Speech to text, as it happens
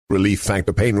Relief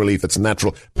Factor, pain relief that's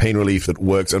natural, pain relief that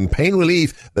works, and pain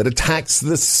relief that attacks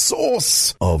the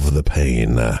source of the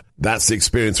pain. That's the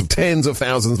experience of tens of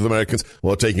thousands of Americans who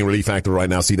are taking Relief Factor right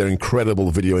now. See their incredible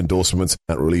video endorsements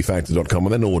at relieffactor.com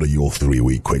and then order your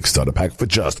 3-week quick starter pack for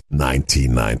just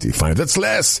 $19.95. That's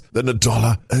less than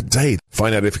 $1 a day.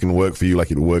 Find out if it can work for you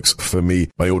like it works for me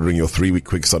by ordering your 3-week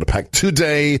quick starter pack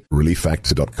today.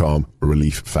 relieffactor.com,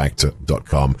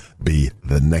 relieffactor.com. Be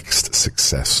the next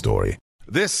success story.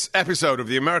 This episode of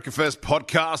the America First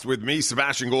podcast with me,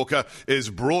 Sebastian Gorka, is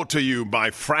brought to you by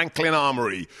Franklin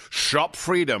Armory. Shop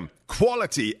freedom,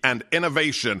 quality, and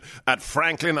innovation at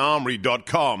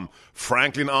franklinarmory.com.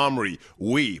 Franklin Armory,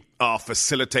 we are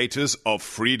facilitators of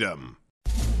freedom.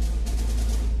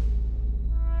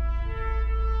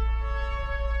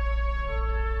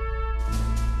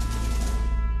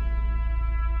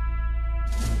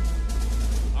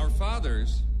 Our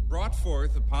fathers brought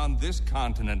forth upon this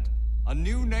continent a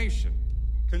new nation,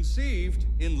 conceived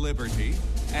in liberty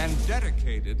and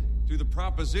dedicated to the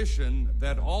proposition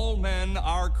that all men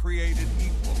are created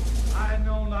equal. I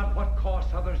know not what course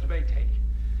others may take,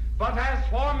 but as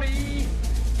for me,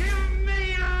 give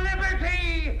me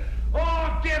liberty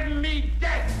or give me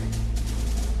death.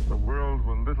 The world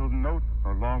will little note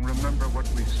nor long remember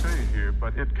what we say here,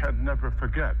 but it can never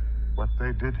forget what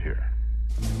they did here.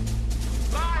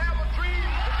 I have a dream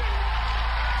today.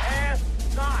 Ask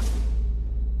not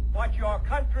what your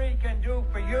country can do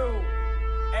for you.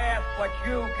 Ask what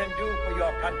you can do for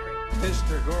your country.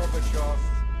 Mr. Gorbachev,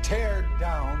 tear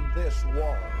down this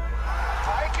wall.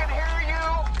 I can hear you.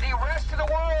 The rest of the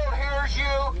world hears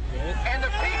you. And the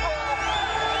people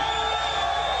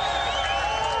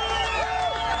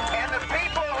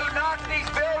who knock these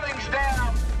buildings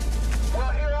down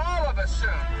will hear all of us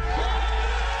soon.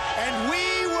 And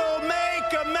we will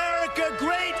make America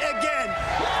great again.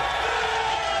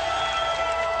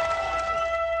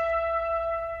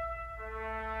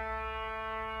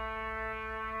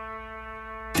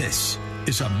 This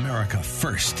is America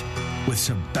First with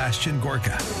Sebastian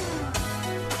Gorka.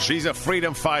 She's a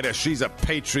freedom fighter. She's a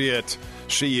patriot.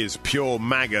 She is pure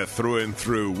MAGA through and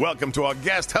through. Welcome to our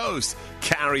guest host,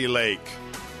 Kari Lake.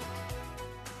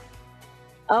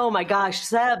 Oh my gosh,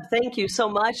 Seb, thank you so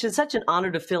much. It's such an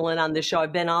honor to fill in on this show.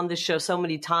 I've been on this show so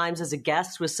many times as a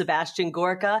guest with Sebastian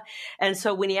Gorka. And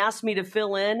so when he asked me to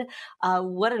fill in,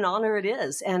 what an honor it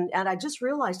is. And I just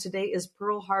realized today is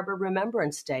Pearl Harbor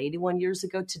Remembrance Day, 81 years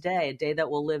ago today, a day that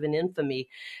will live in infamy.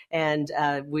 And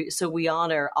we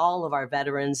honor all of our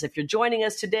veterans. If you're joining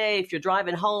us today, if you're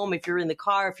driving home, if you're in the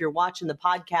car, if you're watching the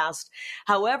podcast,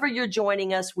 however you're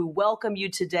joining us, we welcome you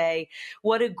today.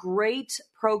 What a great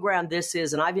program this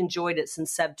is, and I've enjoyed it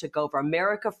since Seb took over.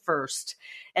 America First,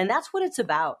 and that's what it's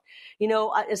about. You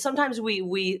know, sometimes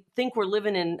we think we're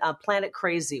living in planet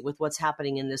crazy with what's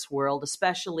happening in this world,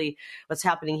 especially what's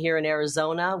happening here in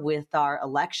Arizona with our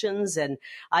elections. And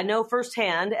I know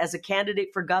firsthand, as a candidate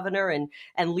for governor and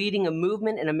leading a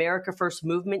movement, an America First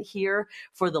movement here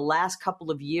for the last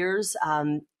couple of years,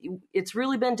 it's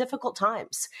really been difficult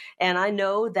times. And I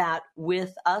know that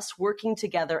with us working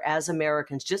together as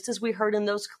Americans, just as we heard in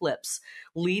those clips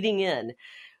leading in,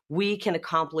 we can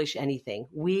accomplish anything.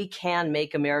 We can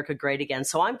make America great again.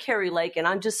 So I'm Kari Lake, and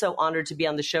I'm just so honored to be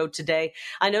on the show today.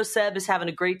 I know Seb is having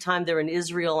a great time there in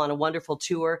Israel on a wonderful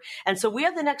tour. And so we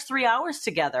have the next 3 hours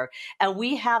together, and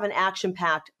we have an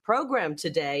action-packed program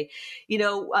today. You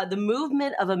know, the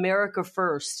movement of America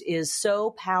First is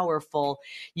so powerful.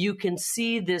 You can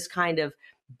see this kind of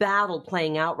battle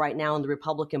playing out right now in the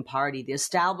Republican Party, the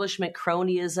establishment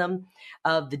cronyism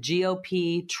of the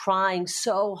GOP trying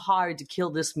so hard to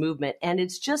kill this movement. And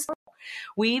it's just,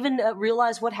 we even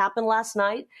realized what happened last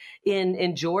night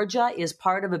in Georgia is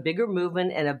part of a bigger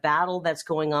movement and a battle that's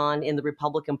going on in the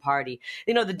Republican Party.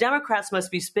 You know, the Democrats must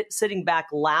be sitting back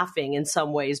laughing in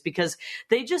some ways because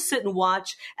they just sit and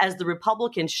watch as the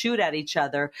Republicans shoot at each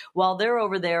other while they're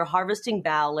over there harvesting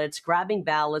ballots, grabbing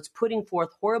ballots, putting forth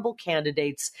horrible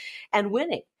candidates and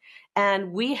winning.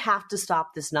 And we have to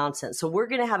stop this nonsense. So we're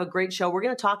going to have a great show. We're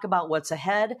going to talk about what's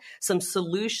ahead, some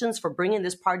solutions for bringing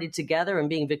this party together and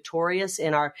being victorious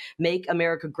in our Make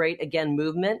America Great Again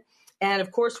movement. And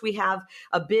of course, we have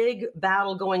a big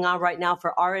battle going on right now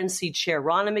for RNC chair.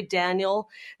 Ronna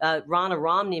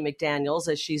Romney McDaniels,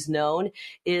 as she's known,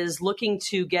 is looking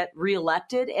to get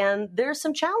reelected. And there's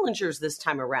some challengers this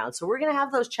time around. So we're going to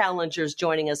have those challengers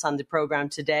joining us on the program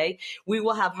today. We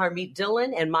will have Harmeet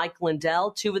Dillon and Mike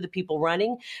Lindell, two of the people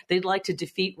running. They'd like to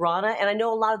defeat Ronna. And I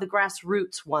know a lot of the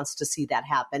grassroots wants to see that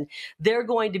happen. They're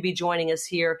going to be joining us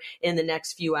here in the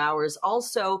next few hours.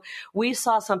 Also, we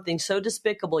saw something so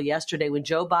despicable yesterday yesterday when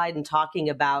Joe Biden talking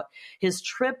about his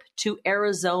trip to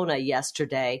Arizona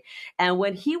yesterday. And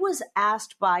when he was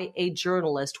asked by a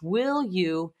journalist, will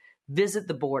you visit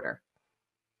the border?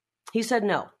 He said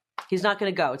no. He's not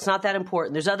going to go. It's not that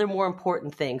important. There's other more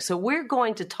important things. So we're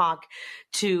going to talk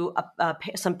to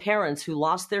some parents who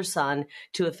lost their son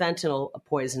to a fentanyl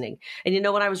poisoning. And,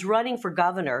 when I was running for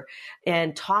governor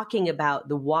and talking about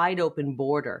the wide open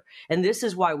border, and this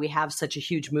is why we have such a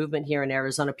huge movement here in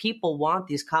Arizona, people want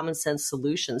these common sense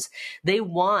solutions. They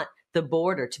want the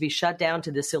border to be shut down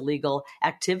to this illegal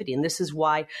activity. And this is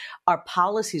why our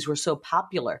policies were so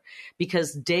popular,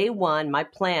 because day one, my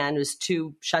plan was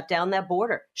to shut down that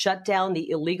border, shut down the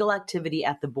illegal activity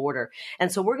at the border.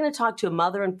 And so we're going to talk to a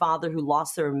mother and father who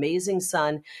lost their amazing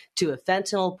son to a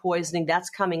fentanyl poisoning. That's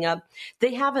coming up.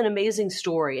 They have an amazing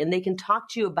story, and they can talk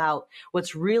to you about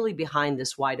what's really behind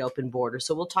this wide open border.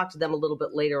 So we'll talk to them a little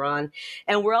bit later on.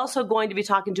 And we're also going to be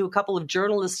talking to a couple of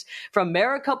journalists from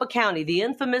Maricopa County, the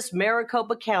infamous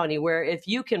Maricopa County, where if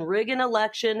you can rig an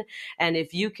election and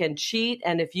if you can cheat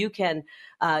and if you can,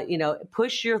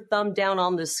 push your thumb down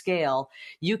on the scale,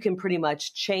 you can pretty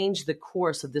much change the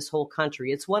course of this whole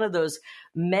country. It's one of those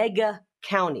mega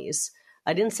counties.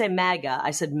 I didn't say MAGA.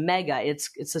 I said mega.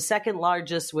 It's the second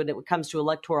largest when it comes to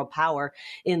electoral power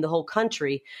in the whole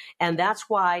country. And that's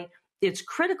why it's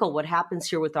critical what happens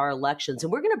here with our elections.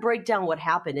 And we're going to break down what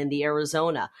happened in the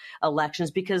Arizona elections,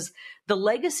 because the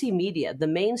legacy media, the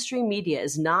mainstream media,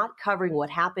 is not covering what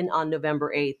happened on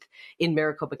November 8th in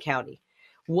Maricopa County.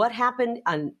 What happened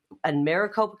in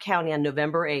Maricopa County on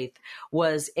November 8th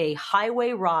was a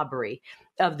highway robbery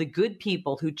of the good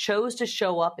people who chose to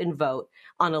show up and vote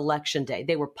on Election Day.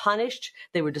 They were punished,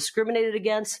 they were discriminated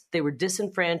against, they were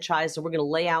disenfranchised, and we're going to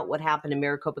lay out what happened in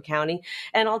Maricopa County.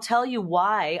 And I'll tell you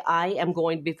why I am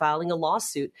going to be filing a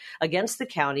lawsuit against the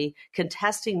county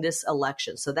contesting this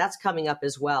election. So that's coming up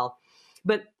as well.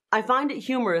 But I find it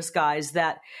humorous, guys,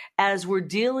 that as we're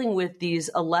dealing with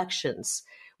these elections,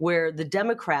 where the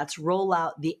Democrats roll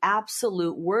out the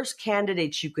absolute worst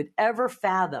candidates you could ever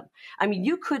fathom. I mean,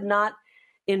 you could not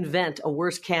invent a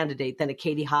worse candidate than a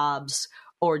Katie Hobbs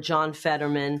or John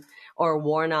Fetterman or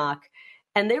Warnock.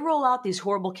 And they roll out these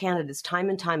horrible candidates time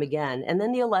and time again. And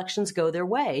then the elections go their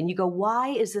way. And you go, why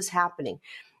is this happening?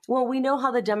 Well, we know how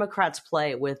the Democrats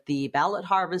play with the ballot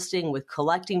harvesting, with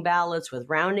collecting ballots, with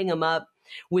rounding them up,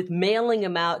 with mailing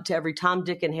them out to every Tom,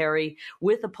 Dick, and Harry,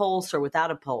 with a pulse or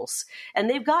without a pulse. And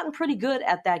they've gotten pretty good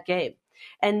at that game.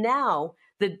 And now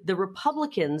the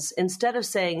Republicans, instead of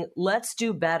saying, let's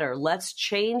do better, let's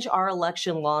change our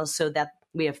election laws so that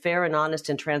we have fair and honest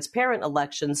and transparent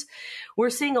elections, we're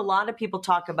seeing a lot of people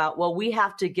talk about, well, we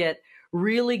have to get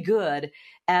really good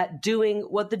at doing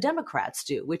what the Democrats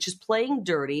do, which is playing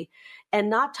dirty and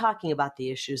not talking about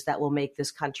the issues that will make this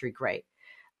country great.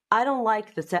 I don't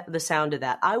like the sound of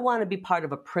that. I want to be part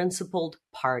of a principled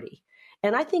party.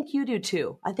 And I think you do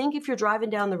too. I think if you're driving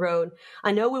down the road,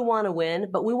 I know we want to win,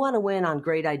 but we want to win on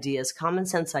great ideas, common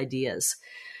sense ideas,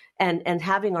 and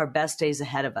having our best days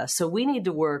ahead of us. So we need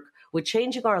to work with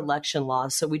changing our election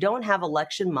laws so we don't have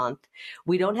election month.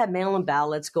 We don't have mail-in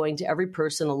ballots going to every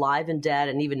person alive and dead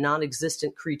and even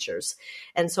non-existent creatures.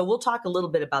 And so we'll talk a little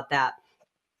bit about that.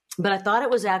 But I thought it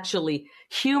was actually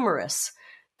humorous.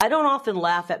 I don't often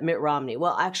laugh at Mitt Romney.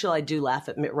 Well, actually, I do laugh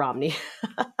at Mitt Romney.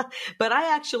 But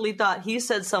I actually thought he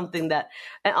said something that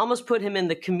almost put him in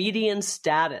the comedian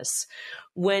status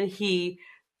when he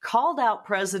called out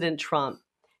President Trump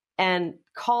and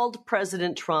called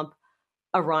President Trump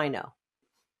a rhino.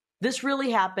 This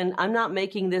really happened. I'm not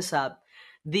making this up.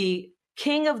 The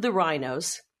king of the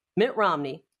rhinos, Mitt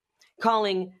Romney,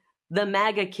 calling the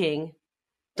MAGA king,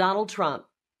 Donald Trump,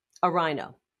 a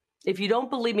rhino. If you don't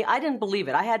believe me, I didn't believe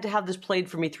it. I had to have this played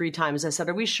for me 3 times. I said,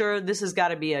 are we sure this has got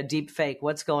to be a deep fake?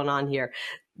 What's going on here?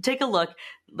 Take a look.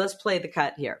 Let's play the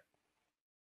cut here.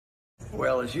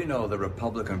 Well, as you know, the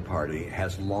Republican Party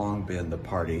has long been the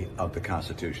party of the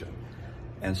Constitution.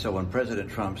 And so when President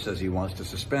Trump says he wants to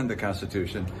suspend the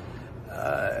Constitution,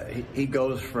 he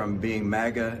goes from being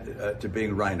MAGA to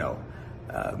being rhino.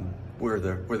 We're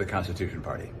the Constitution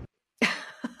Party.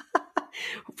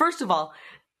 First of all,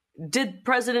 did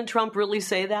President Trump really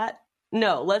say that?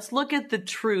 No, let's look at the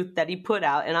truth that he put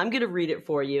out, and I'm going to read it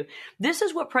for you. This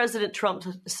is what President Trump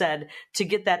said to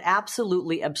get that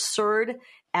absolutely absurd,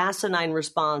 asinine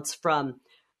response from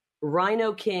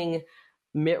Rhino King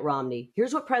Mitt Romney.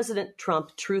 Here's what President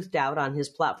Trump truthed out on his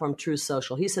platform, Truth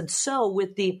Social. He said, so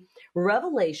with the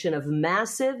revelation of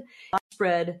massive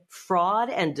widespread fraud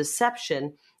and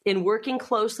deception in working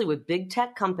closely with big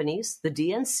tech companies, the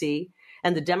DNC,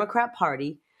 and the Democrat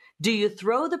Party, do you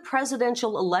throw the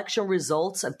presidential election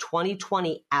results of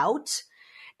 2020 out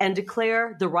and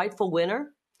declare the rightful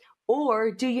winner?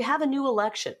 Or do you have a new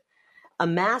election? A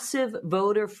massive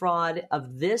voter fraud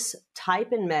of this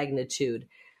type and magnitude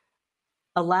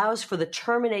allows for the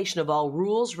termination of all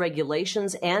rules,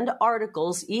 regulations, and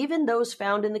articles, even those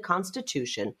found in the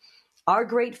Constitution. Our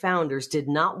great founders did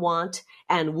not want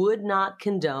and would not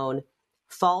condone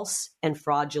false and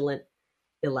fraudulent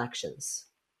elections.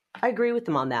 I agree with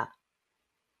them on that.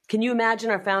 Can you imagine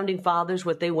our founding fathers,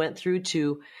 what they went through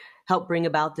to help bring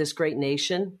about this great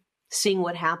nation, seeing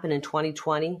what happened in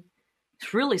 2020?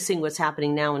 Really seeing what's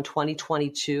happening now in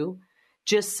 2022,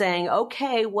 just saying,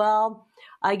 okay, well,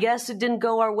 I guess it didn't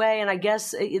go our way, and I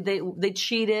guess they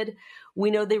cheated.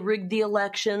 We know they rigged the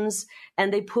elections,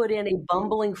 and they put in a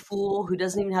bumbling fool who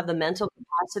doesn't even have the mental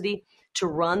capacity to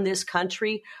run this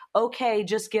country. Okay,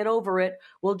 just get over it.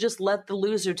 We'll just let the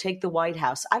loser take the White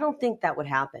House. I don't think that would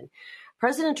happen.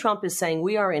 President Trump is saying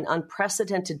we are in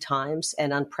unprecedented times,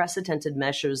 and unprecedented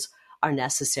measures are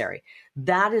necessary.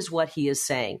 That is what he is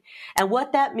saying. And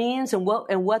what that means and what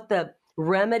the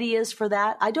remedy is for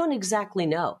that, I don't exactly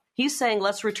know. He's saying,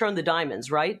 let's return the diamonds,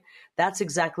 right? That's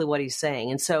exactly what he's saying.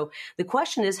 And so the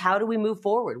question is, how do we move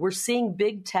forward? We're seeing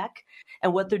big tech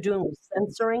and what they're doing with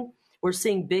censoring. We're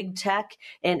seeing big tech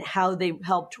and how they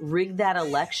helped rig that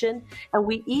election. And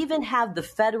we even have the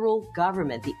federal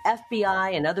government, the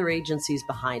FBI and other agencies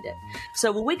behind it.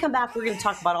 So when we come back, we're going to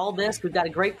talk about all this. We've got a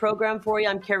great program for you.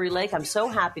 I'm Carrie Lake. I'm so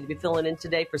happy to be filling in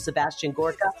today for Sebastian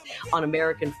Gorka on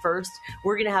American First.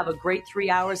 We're going to have a great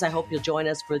 3 hours. I hope you'll join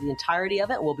us for the entirety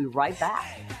of it. We'll be right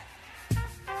back.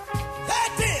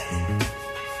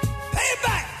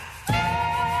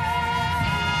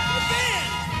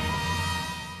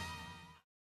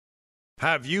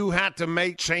 Have you had to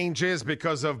make changes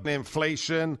because of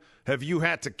inflation? Have you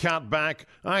had to cut back?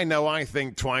 I know I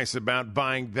think twice about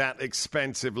buying that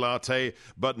expensive latte,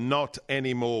 but not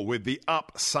anymore. With the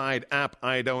Upside app,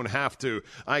 I don't have to.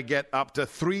 I get up to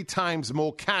 3 times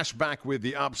more cash back with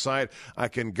the Upside. I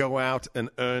can go out and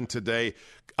earn today.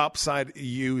 Upside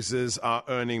users are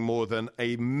earning more than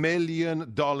 $1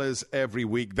 million every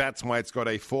week. That's why it's got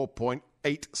a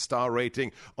 4.8-star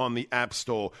rating on the App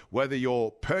Store. Whether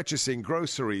you're purchasing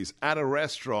groceries at a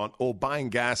restaurant or buying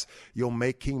gas, you're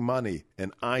making money,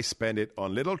 and I spend it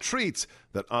on little treats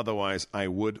that otherwise I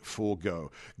would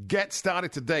forego. Get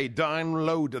started today.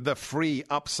 Download the free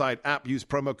Upside app. Use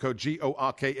promo code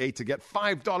GORKA to get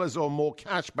 $5 or more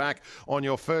cash back on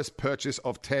your first purchase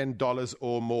of $10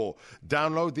 or more.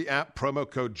 Download the app, promo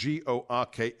code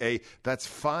GORKA. That's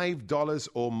 $5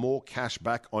 or more cash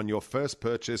back on your first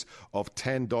purchase of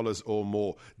 $10 or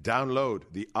more. Download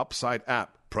the Upside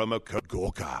app, promo code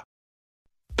GORKA.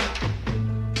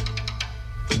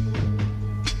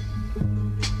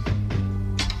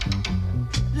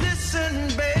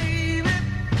 Listen, baby,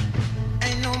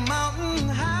 ain't no mountain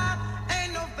high,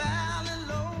 ain't no valley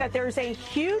low. That there's a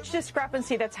huge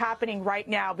discrepancy that's happening right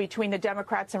now between the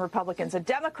Democrats and Republicans. The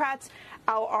Democrats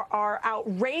are out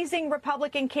raising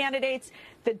Republican candidates.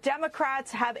 The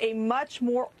Democrats have a much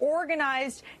more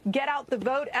organized get out the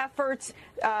vote efforts,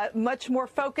 much more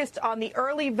focused on the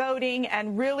early voting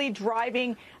and really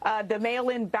driving the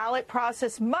mail-in ballot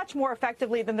process much more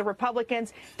effectively than the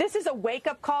Republicans. This is a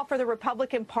wake-up call for the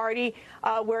Republican Party,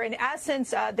 where in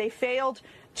essence they failed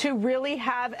to really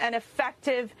have an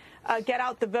effective get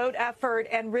out the vote effort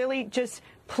and really just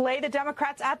play the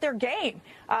Democrats at their game.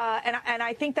 And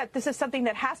I think that this is something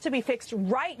that has to be fixed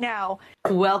right now.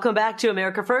 Welcome back to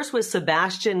America First with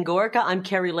Sebastian Gorka. I'm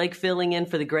Carrie Lake filling in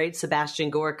for the great Sebastian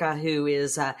Gorka, who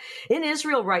is in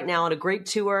Israel right now on a great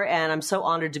tour, and I'm so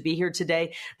honored to be here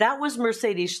today. That was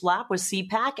Mercedes Schlapp with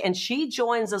CPAC, and she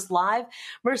joins us live.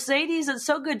 Mercedes, it's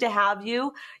so good to have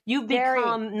you. You've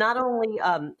become not only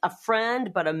a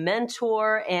friend, but a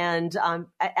mentor, and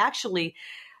actually,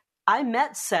 I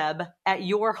met Seb at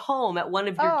your home at one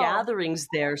of your gatherings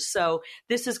there. So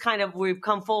this is kind of, we've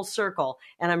come full circle,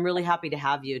 and I'm really happy to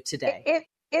have you today.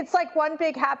 It's like one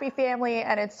big happy family,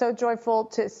 and it's so joyful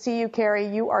to see you, Carrie.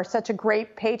 You are such a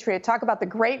great patriot. Talk about the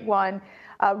great one,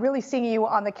 really seeing you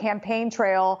on the campaign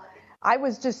trail. I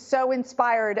was just so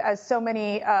inspired, as so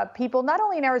many people, not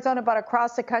only in Arizona, but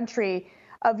across the country,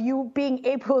 of you being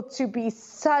able to be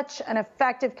such an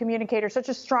effective communicator, such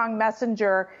a strong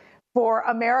messenger for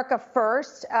America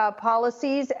First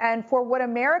policies and for what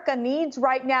America needs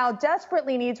right now,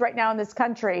 desperately needs right now in this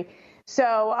country.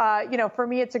 So, for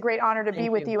me, it's a great honor to be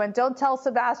with you. And don't tell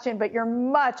Sebastian, but you're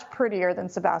much prettier than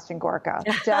Sebastian Gorka.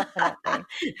 Definitely.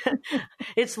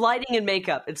 It's lighting and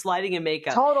makeup.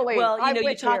 Totally. Well,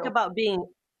 you talk about being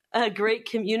a great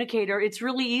communicator. It's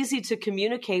really easy to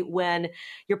communicate when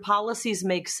your policies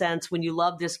make sense, when you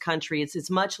love this country. It's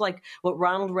much like what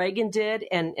Ronald Reagan did,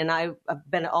 and I've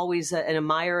been always an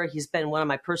admirer. He's been one of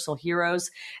my personal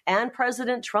heroes. And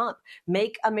President Trump,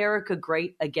 make America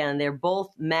great again. They're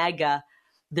both MAGA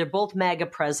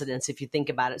presidents, if you think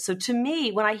about it. So to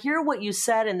me, when I hear what you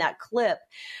said in that clip,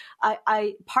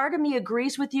 I part of me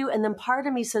agrees with you, and then part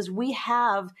of me says we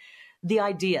have the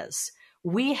ideas.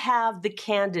 We have the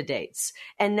candidates,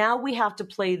 and now we have to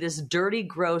play this dirty,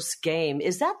 gross game.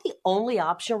 Is that the only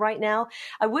option right now?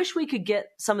 I wish we could get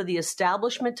some of the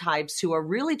establishment types who are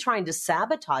really trying to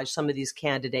sabotage some of these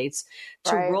candidates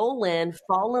to roll in,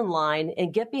 fall in line,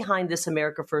 and get behind this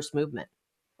America First movement.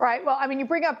 Right. Well, I mean, you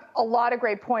bring up a lot of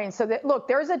great points. So that, look,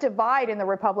 there's a divide in the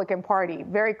Republican Party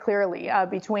very clearly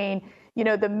between,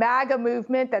 the MAGA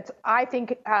movement that's, I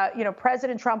think,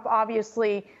 President Trump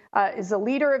obviously is the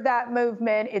leader of that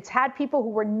movement. It's had people who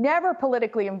were never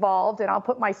politically involved, and I'll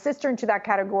put my sister into that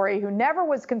category, who never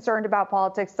was concerned about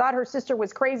politics, thought her sister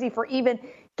was crazy for even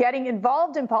getting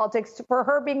involved in politics, for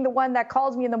her being the one that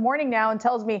calls me in the morning now and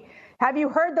tells me, have you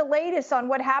heard the latest on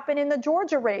what happened in the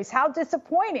Georgia race? How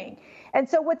disappointing. And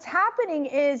so what's happening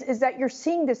is that you're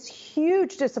seeing this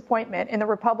huge disappointment in the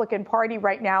Republican Party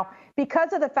right now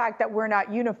because of the fact that we're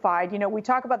not unified. We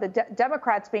talk about the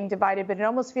Democrats being divided, but it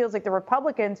almost feels like the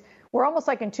Republicans were almost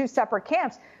like in two separate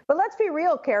camps. But let's be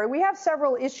real, Carrie, we have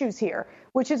several issues here,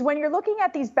 which is when you're looking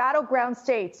at these battleground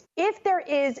states, if there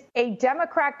is a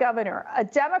Democrat governor, a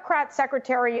Democrat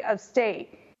Secretary of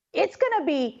State, it's going to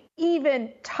be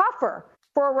even tougher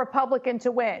for a Republican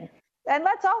to win. And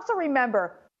let's also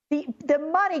remember, the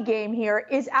money game here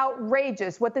is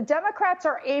outrageous. What the Democrats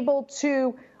are able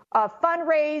to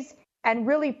fundraise and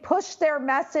really push their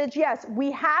message. Yes,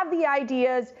 we have the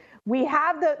ideas, we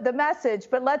have the message,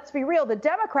 but let's be real. The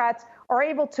Democrats are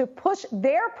able to push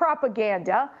their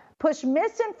propaganda, push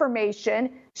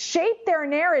misinformation, shape their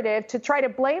narrative to try to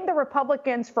blame the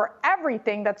Republicans for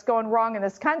everything that's going wrong in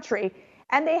this country.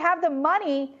 And they have the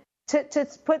money to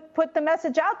put the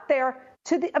message out there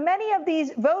to many of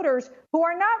these voters who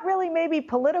are not really maybe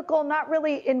political, not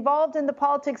really involved in the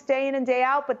politics day in and day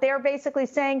out, but they're basically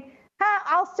saying,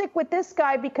 I'll stick with this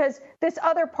guy because this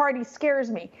other party scares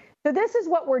me. So this is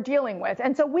what we're dealing with.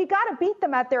 And so we got to beat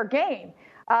them at their game.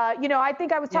 I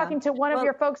think I was talking to one of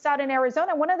your folks out in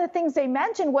Arizona. One of the things they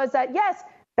mentioned was that, yes,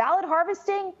 ballot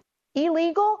harvesting,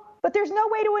 illegal, but there's no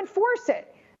way to enforce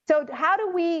it. So how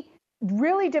do we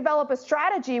really develop a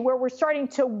strategy where we're starting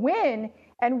to win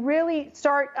and really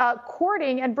start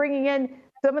courting and bringing in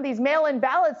some of these mail-in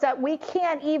ballots that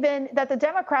that the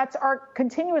Democrats are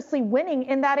continuously winning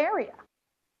in that area?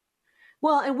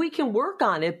 Well, and we can work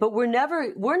on it, but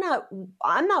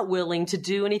I'm not willing to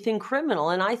do anything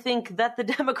criminal. And I think that the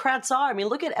Democrats are. I mean,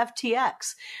 look at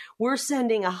FTX. We're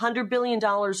sending $100 billion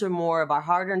or more of our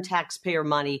hard-earned taxpayer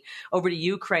money over to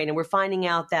Ukraine. And we're finding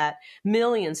out that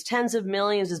millions, tens of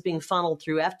millions is being funneled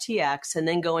through FTX and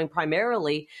then going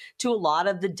primarily to a lot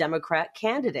of the Democrat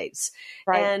candidates.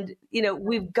 Right. And,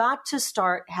 we've got to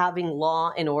start having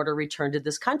law and order return to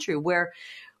this country where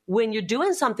when you're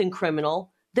doing something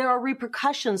criminal, there are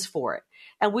repercussions for it.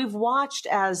 And we've watched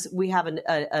as we have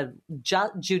a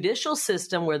judicial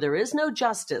system where there is no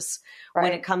justice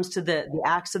when it comes to the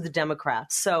acts of the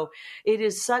Democrats. So it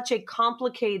is such a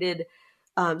complicated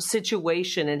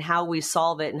situation and how we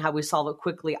solve it and how we solve it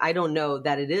quickly. I don't know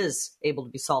that it is able to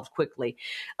be solved quickly.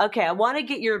 Okay, I want to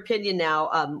get your opinion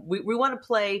now. We want to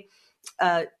play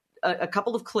a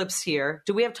couple of clips here.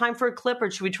 Do we have time for a clip, or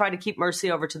should we try to keep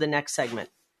Mercy over to the next segment?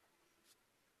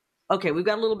 Okay, we've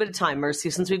got a little bit of time, Mercy,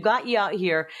 since we've got you out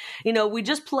here. We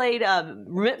just played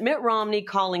Mitt Romney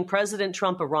calling President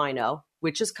Trump a rhino,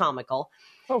 which is comical.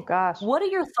 Oh, gosh. What are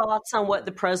your thoughts on what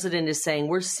the president is saying?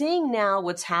 We're seeing now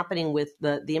what's happening with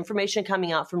the information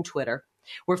coming out from Twitter.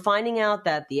 We're finding out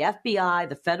that the FBI,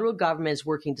 the federal government, is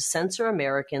working to censor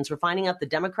Americans. We're finding out the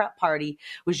Democrat Party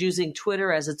was using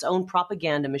Twitter as its own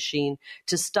propaganda machine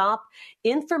to stop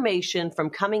information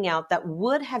from coming out that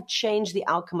would have changed the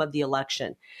outcome of the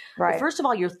election. Right. Well, first of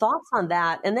all, your thoughts on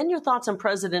that, and then your thoughts on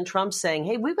President Trump saying,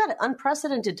 hey, we've got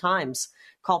unprecedented times,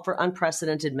 call for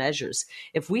unprecedented measures.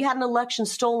 If we had an election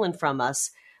stolen from us,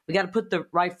 we got to put the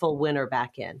rightful winner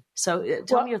back in. So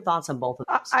tell me your thoughts on both of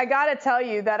those. I got to tell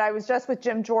you that I was just with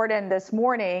Jim Jordan this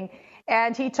morning,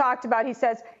 and he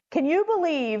says, can you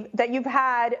believe that you've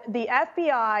had the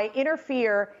FBI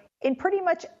interfere in pretty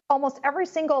much almost every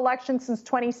single election since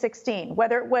 2016,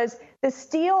 whether it was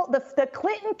the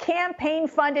Clinton campaign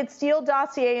funded Steele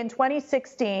dossier in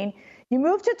 2016, You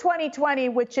move to 2020,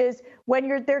 which is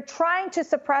when they're trying to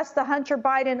suppress the Hunter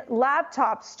Biden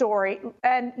laptop story,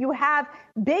 and you have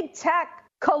big tech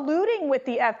colluding with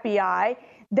the FBI.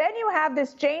 Then you have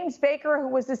this James Baker, who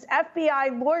was this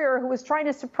FBI lawyer who was trying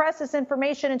to suppress this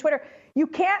information in Twitter. You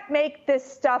can't make this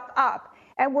stuff up.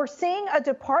 And we're seeing a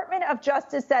Department of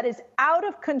Justice that is out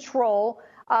of control,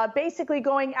 basically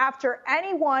going after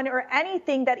anyone or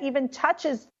anything that even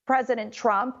touches President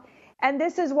Trump. And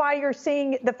this is why you're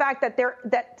seeing the fact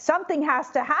that something has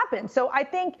to happen. So I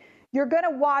think you're going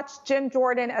to watch Jim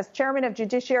Jordan as chairman of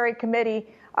Judiciary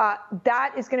Committee.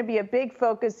 That is going to be a big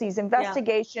focus, these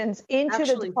investigations into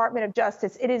the Department of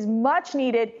Justice. It is much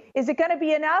needed. Is it going to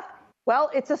be enough?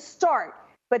 Well, it's a start.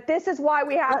 But this is why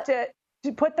we have to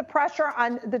put the pressure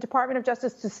on the Department of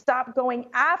Justice to stop going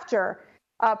after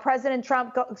President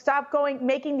Trump,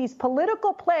 making these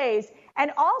political plays.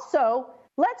 And also,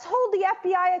 let's hold the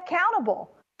FBI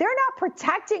accountable. They're not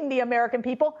protecting the American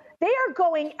people. They are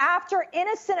going after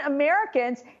innocent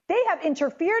Americans. They have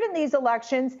interfered in these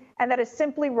elections, and that is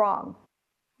simply wrong.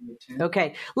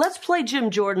 Okay, let's play Jim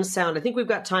Jordan's sound. I think we've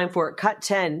got time for it. Cut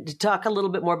 10 to talk a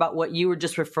little bit more about what you were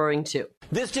just referring to.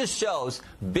 This just shows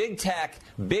big tech,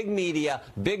 big media,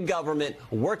 big government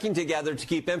working together to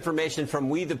keep information from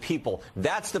we the people.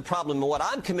 That's the problem. And what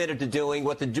I'm committed to doing,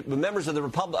 what the members of the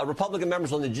Republican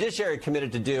members on the Judiciary are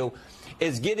committed to do,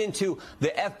 is get into the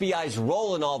FBI's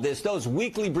role in all this. Those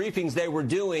weekly briefings they were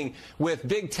doing with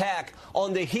big tech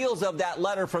on the heels of that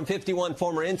letter from 51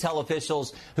 former intel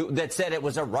officials that said it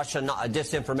was a Russian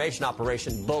disinformation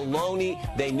operation. Baloney.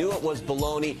 They knew it was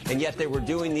baloney, and yet they were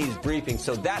doing these briefings.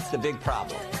 So that's the big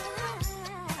problem.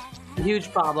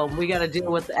 Huge problem. We got to deal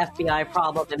with the FBI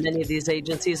problem in many of these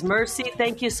agencies. Mercy,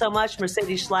 thank you so much.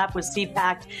 Mercedes Schlapp with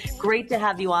CPAC. Great to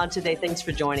have you on today. Thanks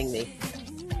for joining me.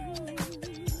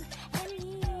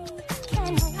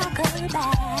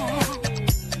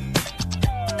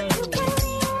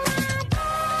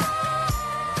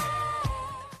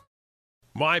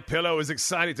 MyPillow is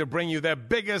excited to bring you their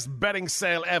biggest bedding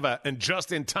sale ever, and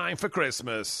just in time for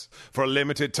Christmas. For a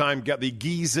limited time, get the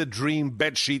Giza Dream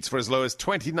bed sheets for as low as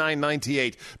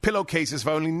 $29.98, pillowcases for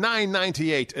only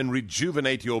 $9.98, and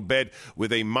rejuvenate your bed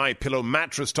with a MyPillow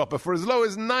mattress topper for as low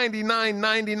as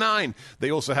 $99.99.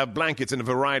 They also have blankets in a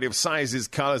variety of sizes,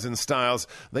 colors, and styles.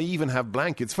 They even have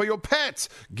blankets for your pets.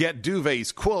 Get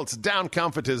duvets, quilts, down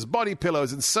comforters, body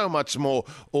pillows, and so much more,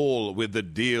 all with the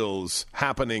deals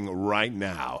happening right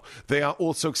now. They are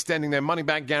also extending their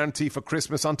money-back guarantee for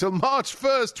Christmas until March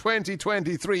 1st,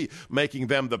 2023, making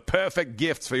them the perfect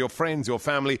gifts for your friends, your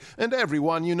family, and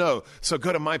everyone you know. So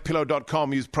go to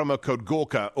MyPillow.com, use promo code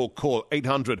GORKA, or call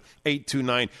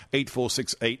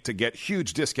 800-829-8468 to get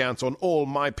huge discounts on all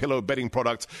MyPillow bedding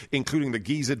products, including the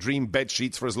Giza Dream bed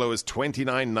sheets for as low as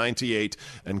 $29.98.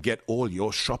 And get all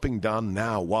your shopping done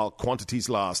now while quantities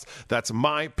last. That's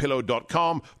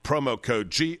MyPillow.com, promo code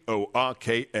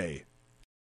GORKA.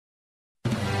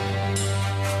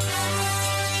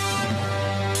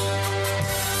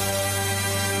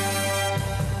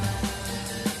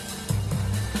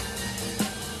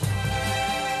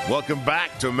 Welcome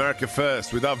back to America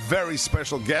First with our very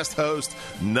special guest host,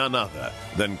 none other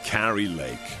than Kari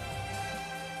Lake.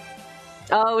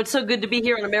 Oh, it's so good to be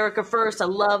here on America First. I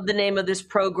love the name of this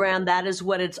program. That is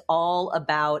what it's all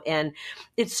about. And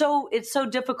it's so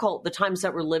difficult, the times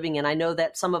that we're living in. I know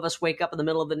that some of us wake up in the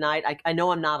middle of the night. I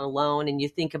know I'm not alone, and you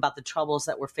think about the troubles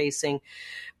that we're facing.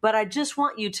 But I just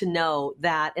want you to know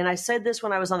that, and I said this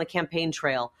when I was on the campaign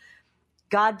trail,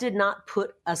 God did not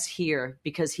put us here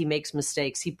because he makes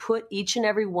mistakes. He put each and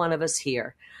every one of us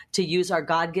here to use our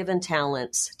God-given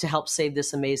talents to help save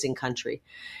this amazing country.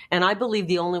 And I believe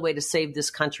the only way to save this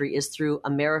country is through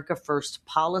America First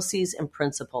policies and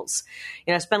principles.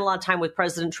 I spent a lot of time with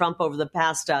President Trump over the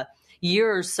past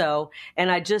year or so, and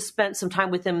I just spent some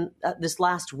time with him this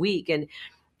last week. And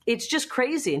it's just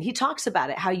crazy. And he talks about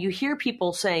it, how you hear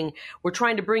people saying, we're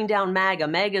trying to bring down MAGA.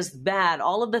 MAGA's bad,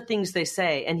 all of the things they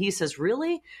say. And he says,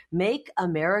 really? Make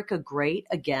America great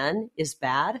again is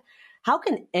bad? How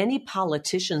can any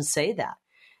politician say that?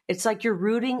 It's like you're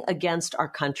rooting against our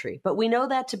country. But we know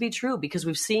that to be true because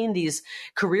we've seen these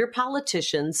career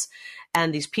politicians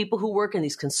and these people who work in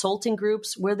these consulting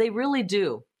groups where they really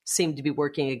do seem to be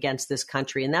working against this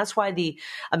country. And that's why the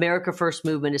America First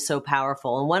movement is so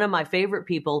powerful. And one of my favorite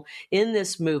people in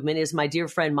this movement is my dear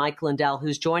friend, Mike Lindell,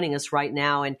 who's joining us right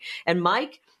now. And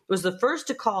Mike was the first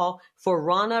to call for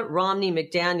Ronna Romney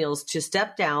McDaniels to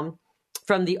step down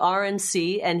from the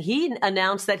RNC, and he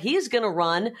announced that he is going to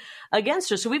run against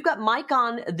her. So we've got Mike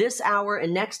on this hour,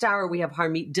 and next hour we have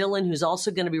Harmeet Dillon, who's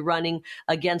also going to be running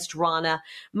against Ronna.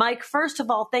 Mike, first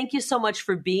of all, thank you so much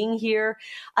for being here.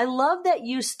 I love that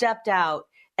you stepped out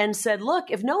and said,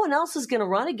 look, if no one else is going to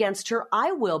run against her,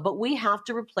 I will, but we have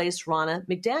to replace Ronna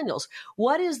McDaniels.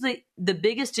 What is the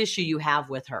biggest issue you have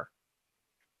with her?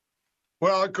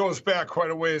 Well, it goes back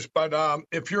quite a ways, but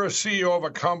if you're a CEO of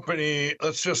a company,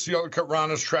 let's just look at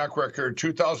Ronna's track record.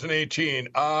 2018,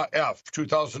 F.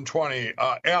 2020,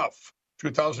 F.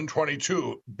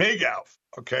 2022, big F.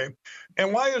 Okay,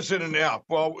 and why is it an F?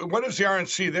 Well, what is the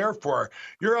RNC there for?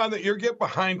 You get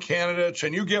behind candidates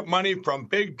and you get money from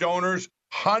big donors,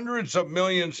 hundreds of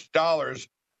millions of dollars.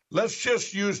 Let's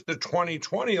just use the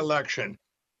 2020 election.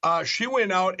 She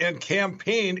went out and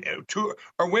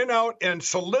went out and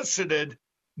solicited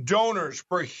donors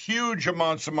for huge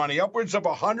amounts of money, upwards of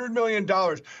 $100 million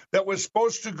that was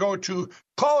supposed to go to,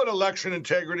 call it election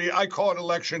integrity. I call it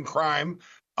election crime.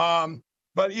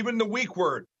 But even the weak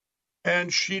word.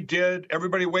 And she did,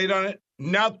 everybody wait on it,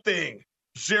 nothing,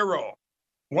 zero.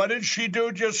 What did she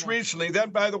do just recently?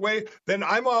 Then, by the way, then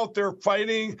I'm out there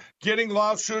fighting, getting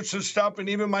lawsuits and stuff, and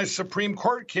even my Supreme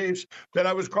Court case that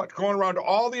I was going around to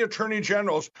all the attorney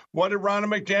generals. What did Ronna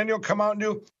McDaniel come out and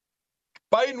do?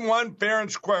 Biden won fair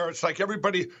and square. It's like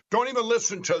everybody, don't even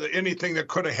listen to anything that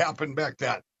could have happened back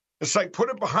then. It's like, put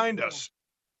it behind us.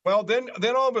 Well, then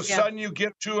all of a sudden you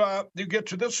get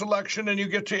to this election and you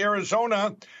get to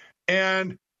Arizona,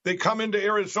 and they come into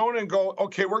Arizona and go,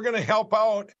 okay, we're going to help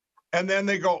out. And then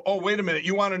they go, oh, wait a minute,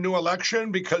 you want a new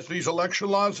election because these election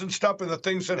laws and stuff and the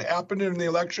things that happened in the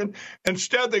election?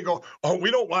 Instead, they go, oh, we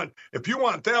don't want, if you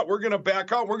want that, we're going to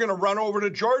back out. We're going to run over to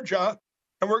Georgia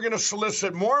and we're going to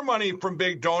solicit more money from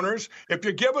big donors. If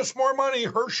you give us more money,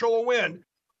 Herschel will win.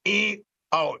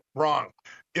 Out. Wrong.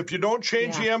 If you don't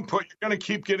change the input, you're going to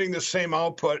keep getting the same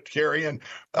output, Carrie. And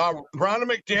Ronna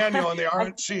McDaniel and the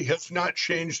RNC has not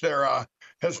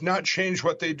changed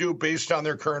what they do based on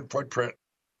their current footprint.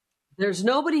 There's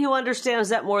nobody who understands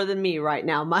that more than me right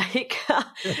now, Mike.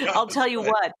 I'll tell you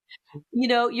what,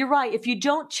 you're right. If you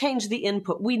don't change the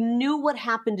input, we knew what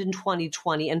happened in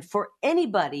 2020. And for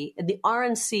anybody in the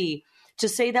RNC to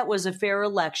say that was a fair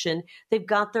election, they've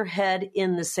got their head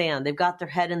in the sand. They've got their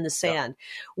head in the sand.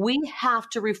 We have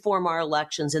to reform our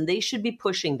elections, and they should be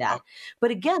pushing that.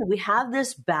 But again, we have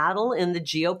this battle in the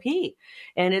GOP,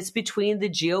 and it's between the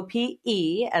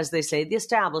GOP-E, as they say, the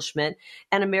establishment,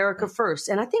 and America First.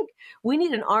 And I think we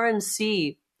need an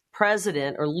RNC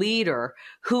president or leader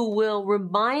who will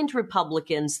remind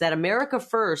Republicans that America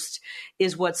First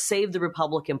is what saved the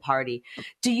Republican Party.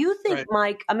 Do you think,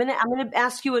 Mike, I'm going to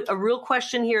ask you a real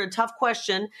question here, a tough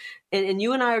question, and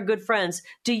you and I are good friends.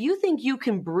 Do you think you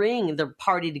can bring the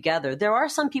party together? There are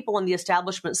some people on the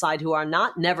establishment side who are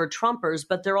not never Trumpers,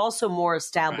 but they're also more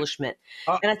establishment.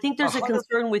 And I think there's a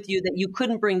concern with you that you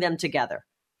couldn't bring them together.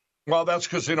 Well, that's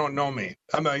because they don't know me.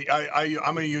 I'm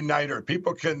a uniter.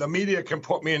 The media can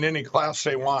put me in any class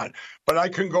they want, but I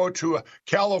can go to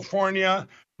California,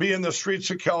 be in the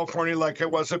streets of California like I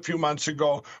was a few months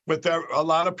ago with a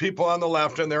lot of people on the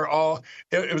left, and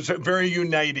it was very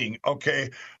uniting. Okay.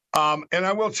 And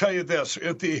I will tell you this,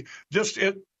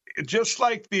 just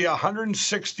like the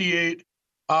 168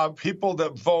 people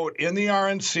that vote in the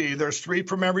RNC, there's 3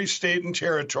 from every state and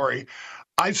territory.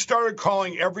 I started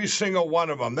calling every single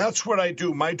one of them. That's what I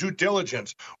do, my due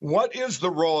diligence. What is the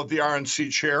role of the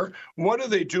RNC chair? What do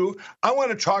they do? I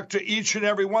want to talk to each and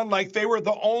every one like they were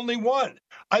the only one.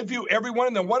 I view every one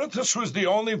of them. What if this was the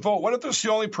only vote? What if this is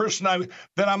the only person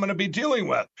that I'm going to be dealing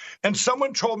with? And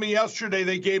someone told me yesterday,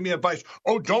 they gave me advice.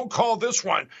 Oh, don't call this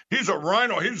one. He's a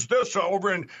rhino. He's this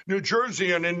over in New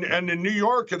Jersey and in New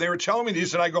York. And they were telling me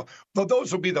these. And I go, well,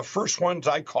 those will be the first ones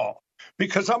I call.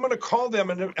 Because I'm going to call them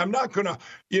and I'm not going to,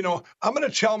 I'm going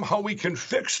to tell them how we can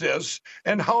fix this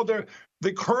and how the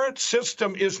current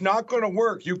system is not going to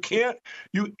work. You can't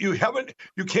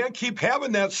keep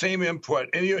having that same input.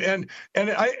 And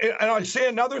I say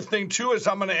another thing too is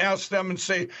I'm going to ask them and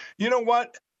say, you know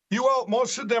what?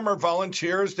 Most of them are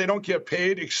volunteers. They don't get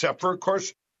paid except for, of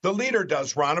course, the leader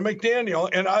does, Ronna McDaniel,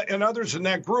 and others in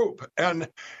that group. And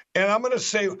I'm going to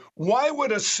say, why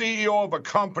would a CEO of a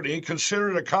company,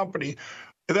 considered a company,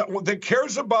 that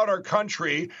cares about our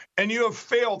country, and you have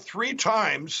failed 3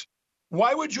 times,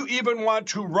 Why would you even want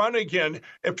to run again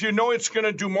if you know it's going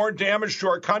to do more damage to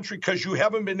our country because you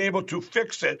haven't been able to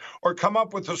fix it or come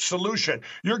up with a solution?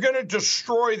 You're going to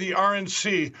destroy the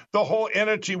RNC. The whole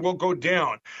entity will go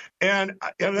down. And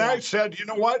I said, you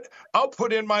know what? I'll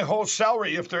put in my whole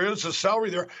salary. If there is a salary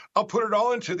there, I'll put it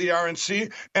all into the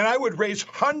RNC. And I would raise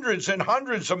hundreds and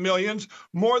hundreds of millions,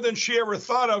 more than she ever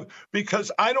thought of, because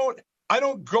I don't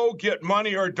go get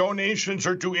money or donations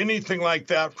or do anything like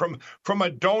that from a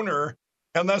donor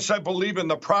unless I believe in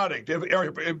the product. If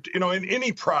in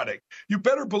any product, you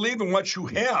better believe in what you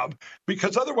have,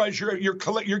 because otherwise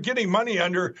you're getting money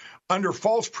under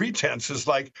false pretenses.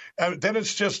 Then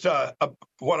it's just a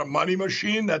money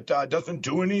machine that doesn't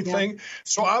do anything. Yeah.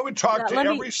 So I would talk to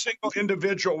every single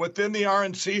individual within the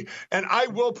RNC, and I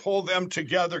will pull them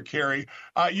together, Carrie.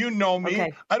 You know me.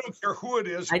 Okay. I don't care who it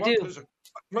is.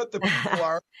 What the people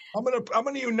are. I'm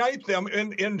gonna unite them,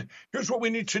 and here's what we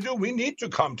need to do. We need to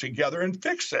come together and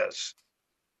fix this.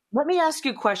 Let me ask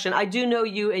you a question. I do know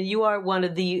you, and you are one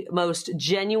of the most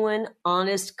genuine,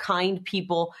 honest, kind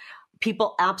people.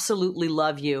 People absolutely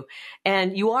love you,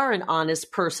 and you are an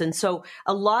honest person. So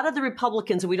a lot of the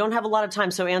Republicans, and we don't have a lot of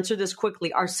time, so answer this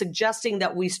quickly, are suggesting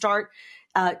that we start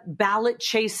ballot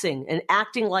chasing and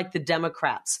acting like the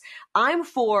Democrats. I'm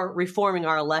for reforming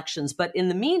our elections, but in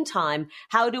the meantime,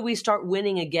 how do we start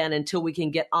winning again until we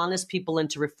can get honest people in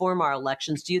to reform our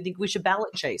elections? Do you think we should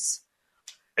ballot chase?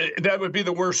 That would be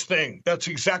the worst thing. That's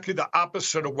exactly the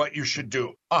opposite of what you should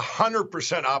do.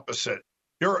 100% opposite.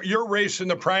 Your race in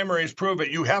the primaries prove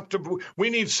it. We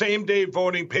need same-day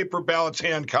voting, paper ballots,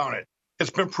 hand counted. It's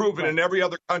been proven in every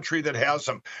other country that has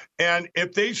them. And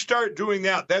if they start doing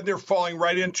that, then they're falling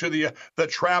right into the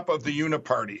trap of the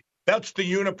uniparty. That's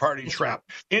the uniparty trap.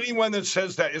 Anyone that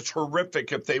says that, it's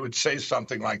horrific if they would say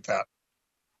something like that.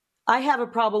 I have a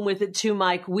problem with it too,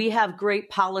 Mike. We have great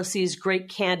policies, great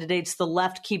candidates. The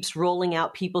left keeps rolling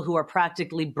out people who are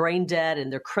practically brain dead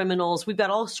and they're criminals. We've got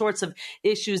all sorts of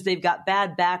issues. They've got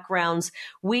bad backgrounds.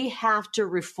 We have to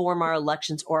reform our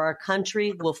elections or our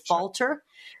country will falter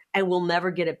and we'll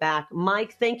never get it back.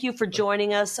 Mike, thank you for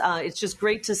joining us. It's just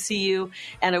great to see you,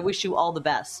 and I wish you all the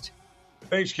best.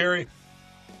 Thanks, Carrie.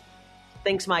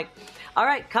 Thanks, Mike. All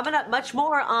right, coming up, much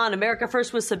more on America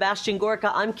First with Sebastian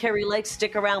Gorka. I'm Carrie Lake.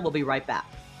 Stick around. We'll be right back.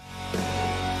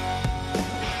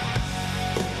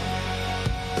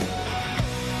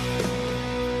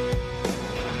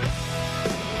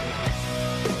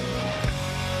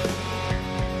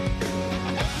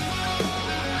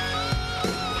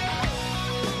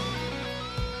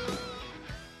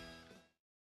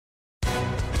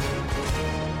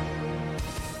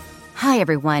 Hi,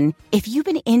 everyone. If you've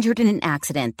been injured in an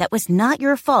accident that was not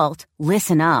your fault,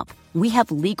 listen up. We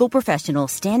have legal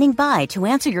professionals standing by to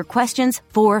answer your questions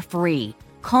for free.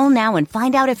 Call now and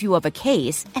find out if you have a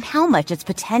case and how much it's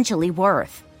potentially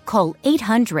worth. Call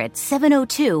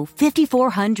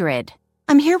 800-702-5400.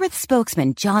 I'm here with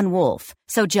spokesman John Wolf.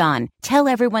 So, John, tell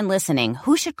everyone listening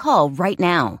who should call right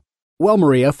now. Well,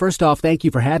 Maria, first off, thank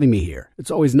you for having me here.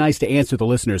 It's always nice to answer the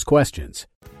listeners' questions.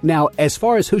 Now, as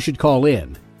far as who should call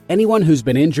in, anyone who's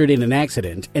been injured in an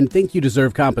accident and think you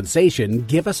deserve compensation,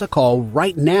 give us a call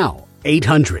right now.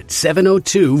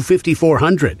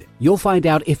 800-702-5400. You'll find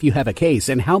out if you have a case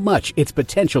and how much it's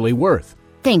potentially worth.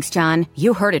 Thanks, John.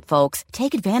 You heard it, folks.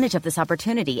 Take advantage of this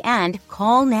opportunity and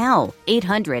call now.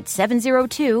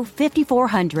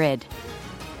 800-702-5400.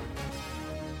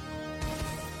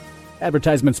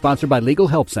 Advertisement sponsored by Legal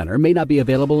Help Center. May not be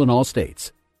available in all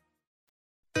states.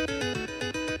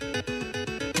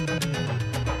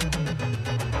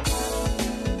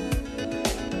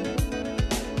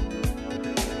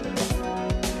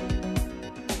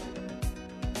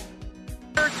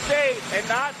 And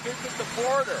not visit the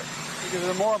border. Because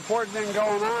there's a more important thing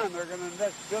going on. They're going to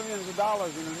invest billions of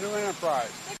dollars in a new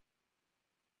enterprise.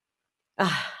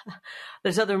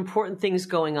 There's other important things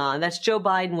going on. That's Joe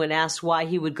Biden when asked why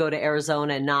he would go to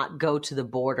Arizona and not go to the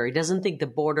border. He doesn't think the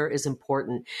border is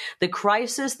important. The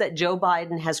crisis that Joe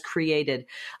Biden has created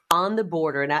on the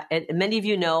border, and many of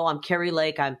you know, I'm Carrie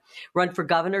Lake. I run for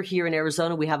governor here in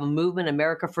Arizona. We have a movement,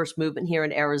 America First movement here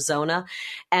in Arizona.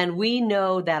 And we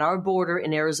know that our border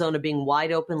in Arizona being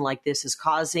wide open like this is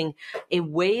causing a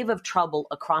wave of trouble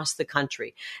across the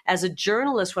country. As a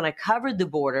journalist, when I covered the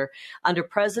border under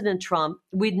President Trump,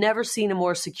 we'd never seen a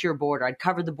more secure border. I'd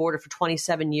covered the border for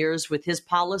 27 years with his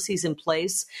policies in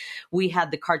place. We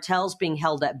had the cartels being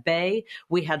held at bay.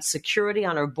 We had security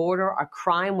on our border. Our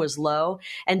crime was low.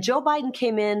 And And Joe Biden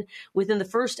came in within the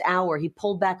first hour. He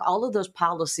pulled back all of those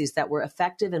policies that were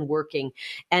effective and working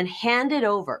and handed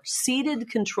over, ceded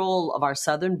control of our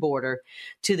southern border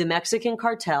to the Mexican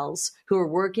cartels who are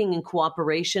working in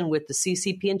cooperation with the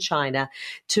CCP in China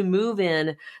to move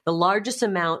in the largest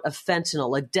amount of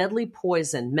fentanyl, a deadly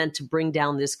poison meant to bring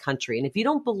down this country. And if you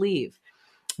don't believe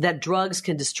that drugs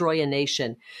can destroy a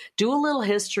nation, do a little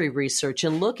history research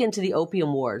and look into the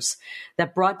opium wars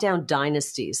that brought down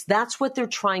dynasties. That's what they're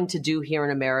trying to do here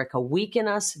in America, weaken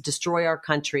us, destroy our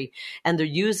country, and they're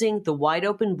using the wide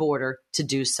open border to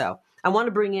do so. I want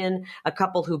to bring in a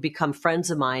couple who become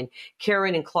friends of mine,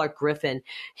 Karen and Clark Griffin.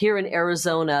 Here in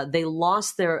Arizona, they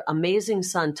lost their amazing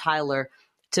son, Tyler,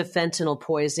 to fentanyl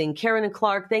poisoning. Karen and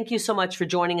Clark, thank you so much for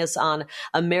joining us on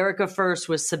America First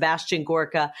with Sebastian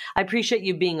Gorka. I appreciate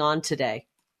you being on today.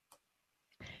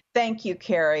 Thank you,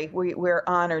 Carrie. We're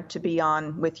honored to be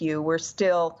on with you. We're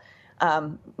still,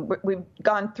 we've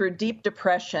gone through deep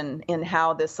depression in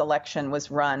how this election was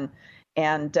run,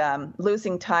 and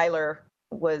losing Tyler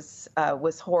was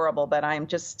horrible, but I'm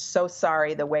just so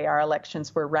sorry the way our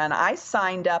elections were run. I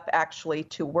signed up actually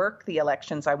to work the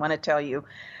elections, I want to tell you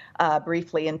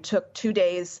briefly, and took 2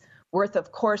 days worth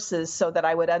of courses so that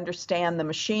I would understand the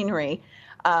machinery.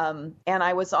 And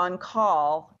I was on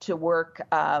call to work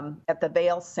at the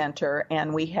Vail Center,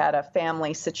 and we had a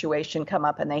family situation come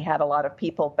up, and they had a lot of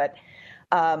people. But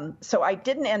so I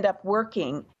didn't end up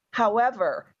working.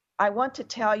 However, I want to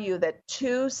tell you that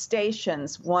 2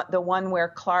 stations, the one where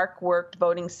Clark worked,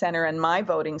 voting center, and my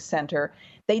voting center,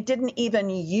 they didn't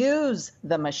even use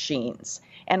the machines.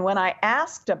 And when I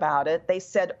asked about it, they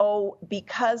said, oh,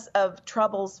 because of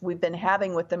troubles we've been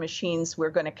having with the machines,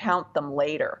 we're going to count them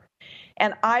later.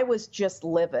 And I was just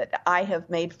livid. I have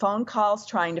made phone calls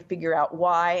trying to figure out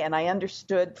why, and I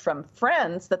understood from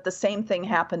friends that the same thing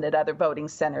happened at other voting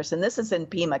centers, and this is in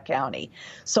Pima County.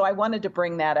 So I wanted to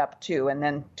bring that up too, and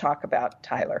then talk about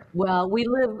Tyler. Well, we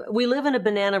live in a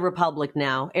banana republic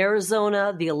now.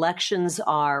 Arizona, the elections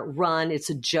are run. It's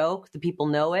a joke. The people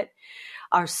know it.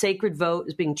 Our sacred vote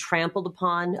is being trampled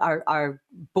upon. Our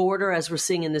border, as we're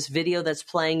seeing in this video that's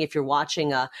playing, if you're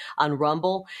watching on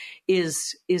Rumble,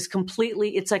 is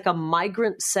completely, it's like a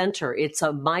migrant center. It's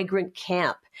a migrant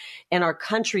camp. And our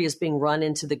country is being run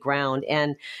into the ground.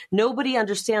 And nobody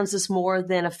understands this more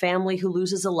than a family who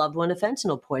loses a loved one to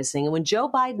fentanyl poisoning. And when Joe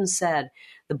Biden said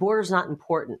the border's not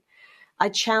important, I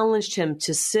challenged him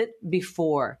to sit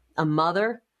before a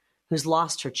mother who's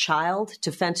lost her child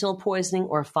to fentanyl poisoning,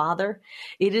 or a father.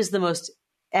 It is the most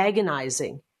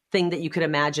agonizing thing that you could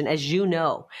imagine, as you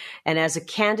know. And as a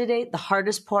candidate, the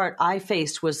hardest part I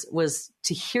faced was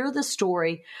to hear the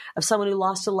story of someone who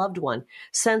lost a loved one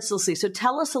senselessly. So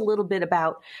tell us a little bit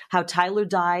about how Tyler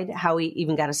died, how he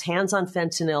even got his hands on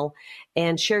fentanyl,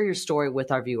 and share your story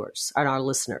with our viewers and our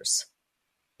listeners.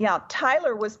 Yeah,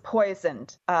 Tyler was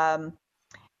poisoned.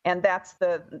 And that's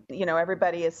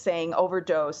everybody is saying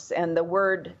overdose. And the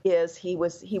word is he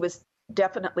was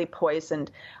definitely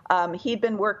poisoned. He'd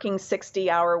been working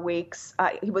 60-hour weeks.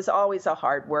 He was always a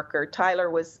hard worker. Tyler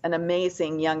was an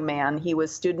amazing young man. He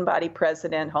was student body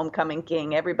president, homecoming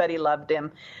king. Everybody loved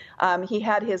him. He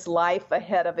had his life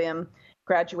ahead of him,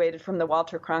 graduated from the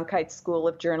Walter Cronkite School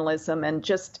of Journalism, and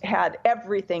just had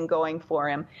everything going for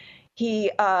him.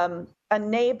 A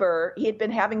neighbor, he had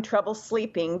been having trouble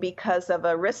sleeping because of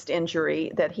a wrist injury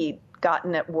that he'd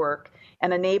gotten at work,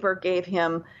 and a neighbor gave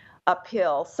him a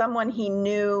pill. Someone he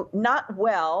knew not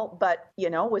well, but,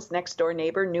 was next door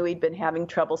neighbor, knew he'd been having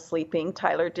trouble sleeping.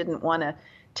 Tyler didn't want to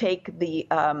take the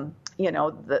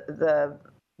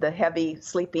heavy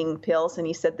sleeping pills, and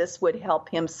he said this would help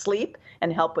him sleep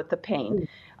and help with the pain.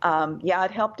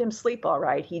 It helped him sleep all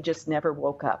right. He just never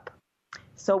woke up.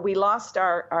 So we lost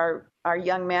our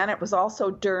young man. It was also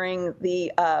during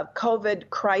the COVID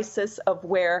crisis, of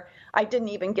where I didn't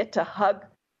even get to hug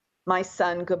my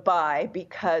son goodbye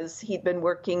because he'd been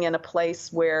working in a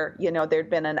place where, there'd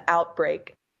been an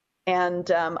outbreak. And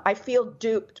I feel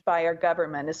duped by our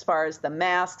government as far as the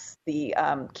masks, the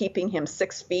keeping him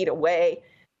 6 feet away,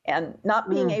 and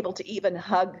not being able to even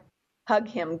hug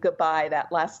him goodbye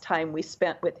that last time we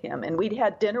spent with him. And we'd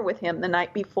had dinner with him the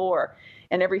night before,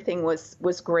 and everything was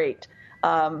great.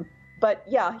 But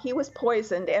yeah, he was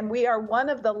poisoned, and we are one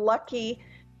of the lucky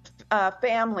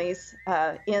families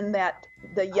in that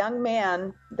the young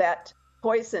man that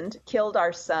killed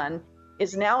our son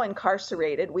is now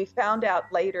incarcerated. We found out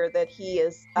later that he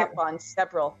is up on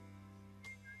several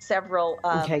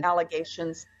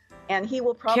allegations, and he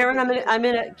will probably.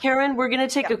 Karen, Karen, we're going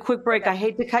to take a quick break. I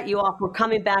hate to cut you off. We're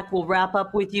coming back. We'll wrap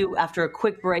up with you after a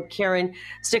quick break. Karen,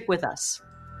 stick with us.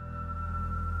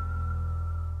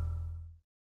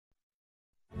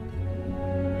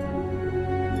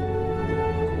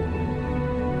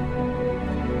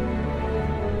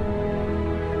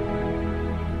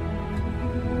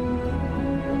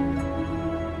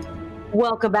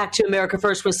 Welcome back to America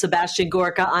First with Sebastian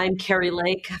Gorka. I'm Carrie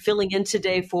Lake, filling in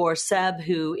today for Seb,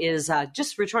 who is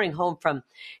just returning home from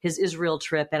his Israel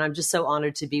trip. And I'm just so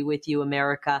honored to be with you,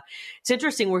 America. It's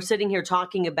interesting. We're sitting here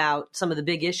talking about some of the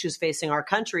big issues facing our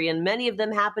country, and many of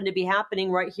them happen to be happening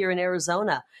right here in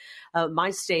Arizona,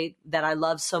 my state that I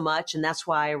love so much. And that's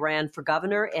why I ran for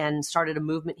governor and started a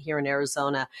movement here in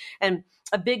Arizona. And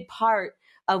a big part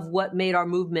of what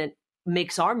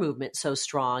makes our movement so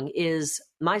strong is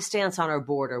my stance on our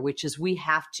border, which is we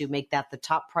have to make that the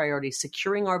top priority,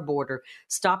 securing our border,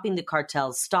 stopping the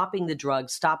cartels, stopping the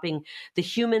drugs, stopping the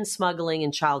human smuggling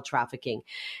and child trafficking.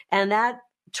 And that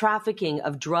trafficking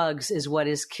of drugs is what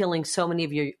is killing so many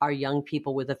of our young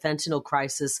people with the fentanyl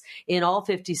crisis in all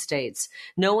 50 states.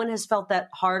 No one has felt that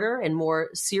harder and more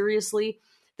seriously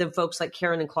than folks like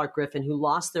Karen and Clark Griffin, who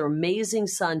lost their amazing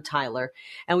son, Tyler.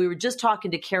 And we were just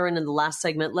talking to Karen in the last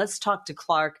segment. Let's talk to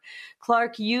Clark.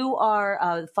 Clark, you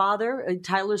are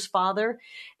Tyler's father.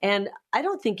 And I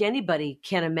don't think anybody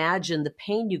can imagine the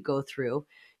pain you go through.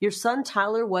 Your son,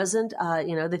 Tyler, wasn't,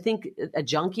 they think a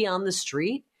junkie on the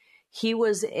street. He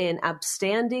was an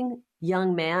upstanding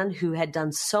young man who had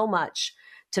done so much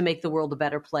to make the world a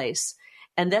better place.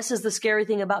 And this is the scary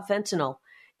thing about fentanyl.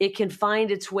 It can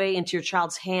find its way into your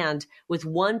child's hand with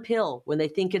one pill when they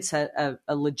think it's a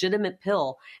legitimate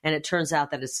pill, and it turns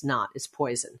out that it's not. It's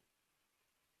poison.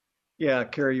 Yeah,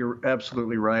 Carrie, you're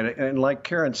absolutely right. And like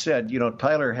Karen said,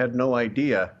 Tyler had no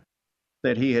idea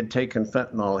that he had taken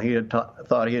fentanyl. He had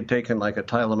thought he had taken like a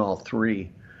Tylenol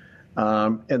 3.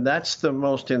 And that's the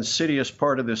most insidious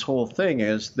part of this whole thing,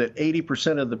 is that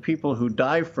 80% of the people who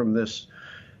die from this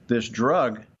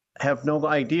drug have no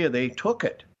idea they took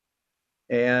it.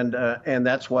 And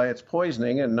that's why it's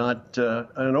poisoning and not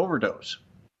an overdose.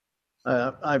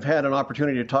 I've had an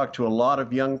opportunity to talk to a lot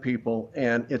of young people,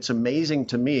 and it's amazing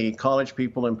to me, college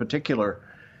people in particular,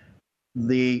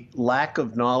 the lack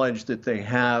of knowledge that they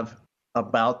have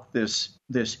about this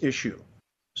issue.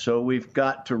 So we've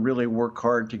got to really work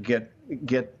hard to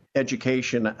get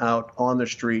education out on the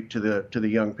street to the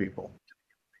young people.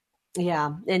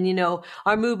 Yeah. And,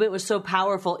 our movement was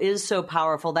is so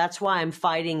powerful. That's why I'm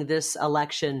fighting this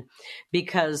election,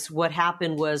 because what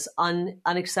happened was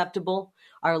unacceptable.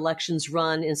 Our elections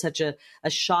run in such a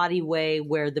shoddy way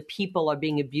where the people are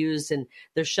being abused and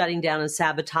they're shutting down and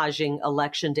sabotaging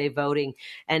election day voting.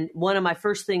 And one of my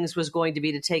first things was going to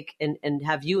be to take and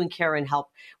have you and Karen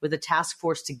help with a task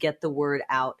force to get the word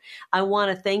out. I want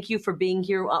to thank you for being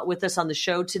here with us on the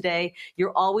show today.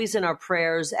 You're always in our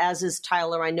prayers, as is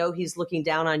Tyler. I know he's looking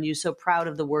down on you. So proud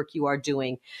of the work you are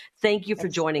doing. Thank you for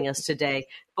joining us today,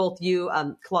 both you,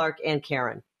 Clark, and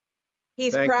Karen.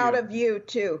 He's proud of you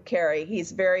too, Carrie.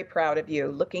 He's very proud of you,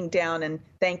 looking down and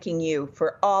thanking you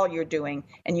for all you're doing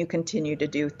and you continue to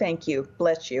do. Thank you.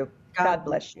 Bless you. God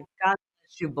bless you. God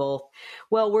bless you both.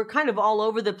 Well, we're kind of all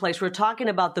over the place. We're talking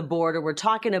about the border. We're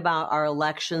talking about our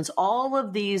elections. All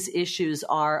of these issues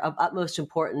are of utmost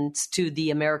importance to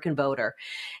the American voter.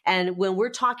 And when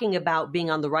we're talking about being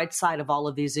on the right side of all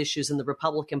of these issues in the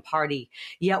Republican Party,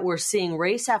 yet we're seeing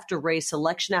race after race,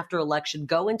 election after election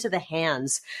go into the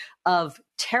hands of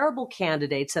terrible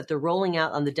candidates that they're rolling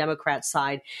out on the Democrat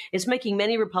side. It's making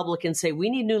many Republicans say,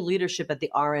 we need new leadership at the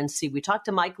RNC. We talked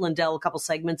to Mike Lindell a couple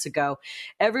segments ago.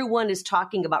 Everyone is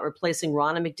talking about replacing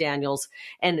Ronna McDaniels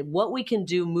and what we can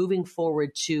do moving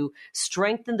forward to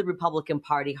strengthen the Republican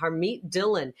Party. Harmeet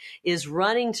Dillon is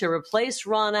running to replace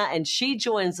Ronna, and she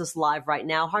joins us live right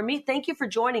now. Harmeet, thank you for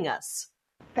joining us.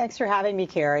 Thanks for having me,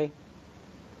 Carrie.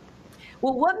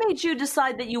 Well, what made you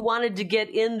decide that you wanted to get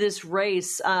in this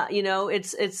race?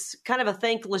 It's kind of a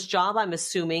thankless job, I'm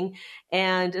assuming,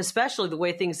 and especially the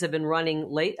way things have been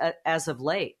running as of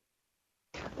late.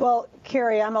 Well,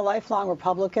 Carrie, I'm a lifelong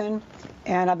Republican,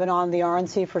 and I've been on the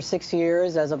RNC for 6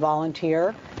 years as a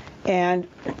volunteer, and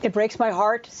it breaks my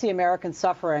heart to see Americans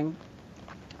suffering.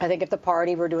 I think if the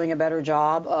party were doing a better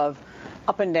job of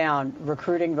up and down,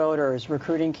 recruiting voters,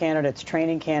 recruiting candidates,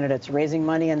 training candidates, raising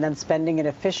money and then spending it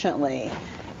efficiently,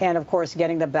 and of course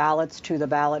getting the ballots to the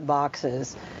ballot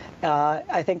boxes.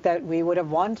 I think that we would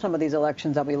have won some of these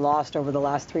elections that we lost over the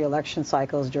last 3 election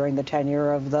cycles during the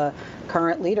tenure of the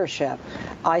current leadership.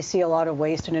 I see a lot of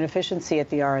waste and inefficiency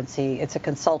at the RNC. It's a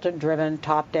consultant-driven,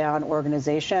 top-down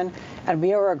organization, and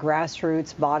we are a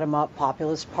grassroots, bottom-up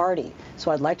populist party. So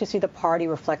I'd like to see the party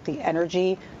reflect the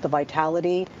energy, the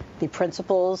vitality, the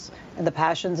principles, and the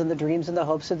passions and the dreams and the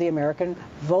hopes of the American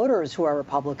voters who are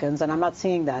Republicans, and I'm not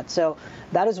seeing that. So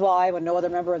that is why when no other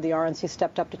member of the RNC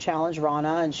stepped up to challenge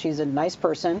Ronna, and she's a nice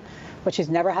person, but she's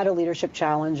never had a leadership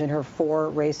challenge in her 4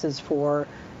 races for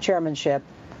chairmanship,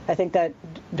 I think that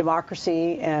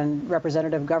democracy and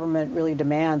representative government really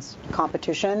demands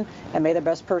competition, and may the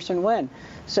best person win.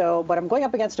 So, but I'm going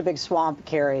up against a big swamp,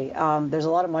 Carrie. There's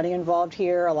a lot of money involved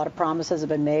here. A lot of promises have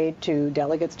been made to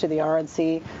delegates to the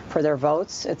RNC for their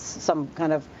votes. It's some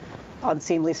kind of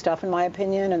unseemly stuff, in my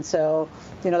opinion. And so,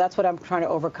 that's what I'm trying to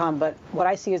overcome. But what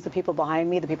I see is the people behind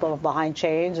me, the people behind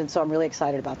change. And so I'm really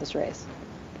excited about this race.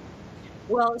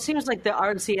 Well, it seems like the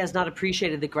RNC has not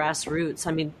appreciated the grassroots.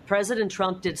 I mean, President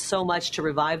Trump did so much to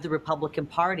revive the Republican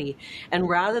Party. And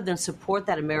rather than support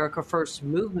that America First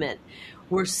movement,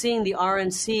 we're seeing the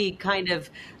RNC kind of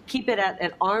keep it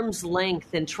at arm's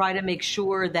length and try to make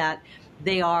sure that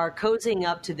they are cozying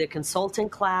up to the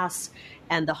consultant class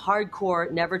and the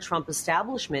hardcore Never Trump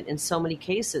establishment in so many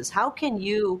cases. How can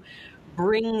you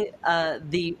bring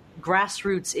the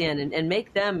grassroots in and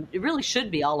make them, it really should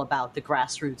be all about the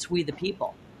grassroots, we the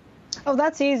people? Oh,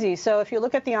 that's easy. So if you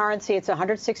look at the RNC, it's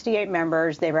 168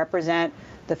 members. They represent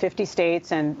the 50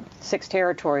 states and 6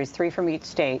 territories, 3 from each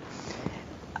state.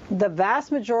 The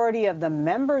vast majority of the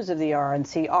members of the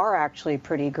RNC are actually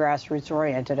pretty grassroots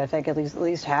oriented. I think at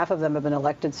least half of them have been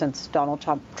elected since Donald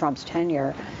Trump's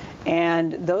tenure.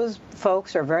 And those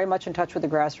folks are very much in touch with the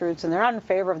grassroots, and they're not in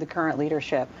favor of the current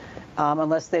leadership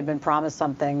unless they've been promised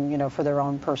something, for their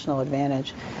own personal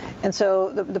advantage. And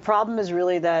so the problem is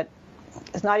really that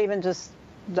it's not even just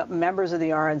the members of the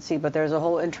RNC, but there's a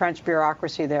whole entrenched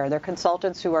bureaucracy there. They're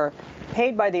consultants who are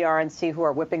paid by the RNC who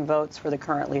are whipping votes for the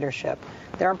current leadership.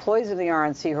 They're employees of the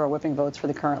RNC who are whipping votes for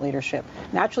the current leadership.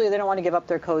 Naturally, they don't want to give up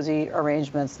their cozy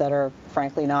arrangements that are,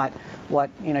 frankly, not what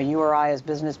you or I as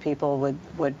business people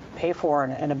would pay for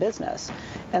in a business.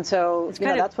 And so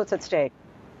that's what's at stake.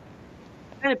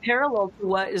 Kind of parallel to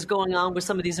what is going on with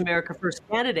some of these America First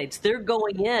candidates. They're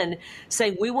going in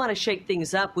saying, we want to shake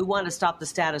things up. We want to stop the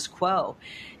status quo.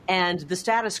 And the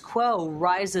status quo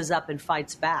rises up and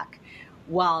fights back.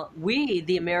 While we,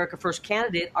 the America First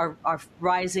candidate, are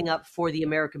rising up for the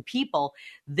American people,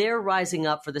 they're rising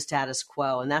up for the status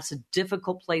quo. And that's a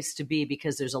difficult place to be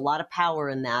because there's a lot of power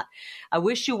in that. I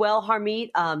wish you well, Harmeet.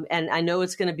 And I know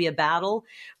it's going to be a battle,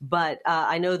 but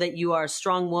I know that you are a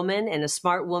strong woman and a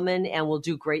smart woman and will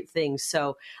do great things.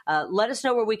 So let us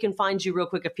know where we can find you real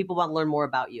quick if people want to learn more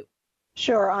about you.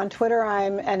 Sure. On Twitter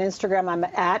and Instagram, I'm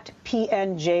at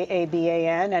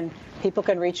PNJABAN, and people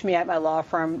can reach me at my law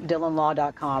firm,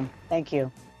 DillonLaw.com. Thank you.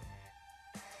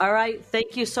 All right.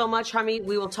 Thank you so much, Harmeet.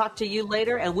 We will talk to you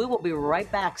later, and we will be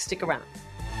right back. Stick around.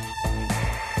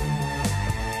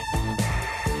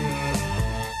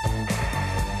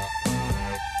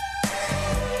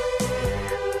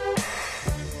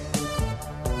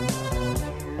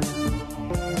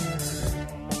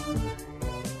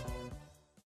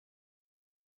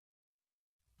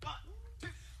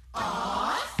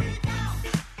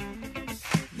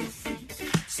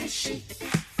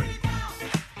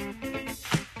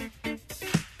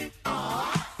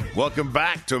 Welcome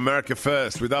back to America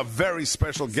First with our very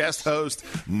special guest host,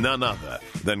 none other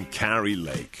than Kari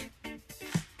Lake.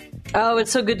 Oh,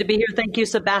 it's so good to be here. Thank you,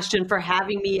 Sebastian, for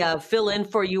having me fill in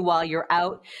for you while you're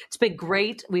out. It's been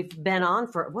great. We've been on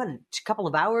for, a couple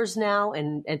of hours now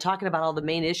and talking about all the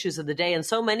main issues of the day. And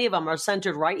so many of them are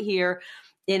centered right here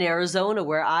in Arizona,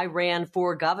 where I ran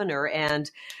for governor and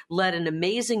led an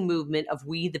amazing movement of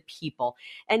We the People.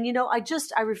 And,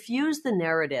 I refuse the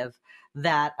narrative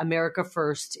that America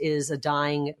First is a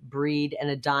dying breed and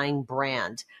a dying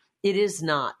brand. It is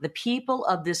not. The people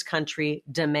of this country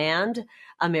demand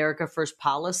America First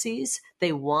policies.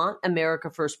 They want America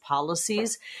First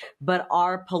policies, but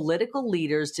our political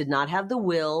leaders did not have the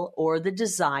will or the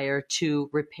desire to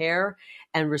repair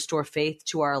and restore faith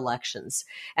to our elections.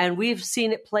 And we've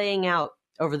seen it playing out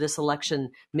over this election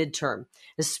midterm,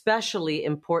 especially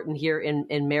important here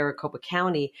in Maricopa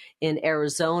County in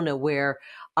Arizona, where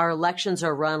our elections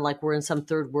are run like we're in some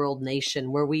third world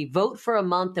nation, where we vote for a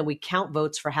month and we count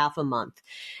votes for half a month.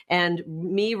 And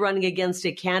me running against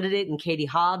a candidate in Katie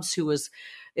Hobbs, who was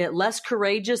less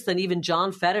courageous than even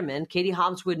John Fetterman. Katie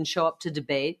Hobbs wouldn't show up to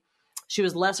debate. She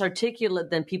was less articulate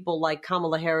than people like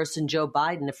Kamala Harris and Joe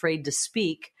Biden, afraid to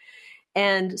speak.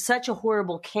 And such a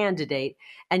horrible candidate.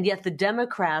 And yet the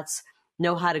Democrats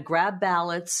know how to grab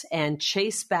ballots and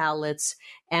chase ballots.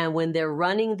 And when they're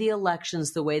running the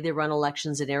elections the way they run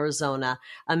elections in Arizona,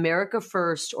 America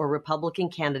First or Republican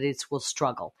candidates will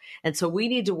struggle. And so we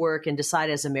need to work and decide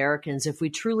as Americans if we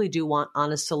truly do want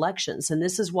honest elections. And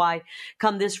this is why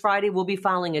come this Friday, we'll be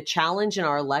filing a challenge in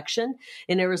our election.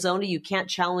 In Arizona, you can't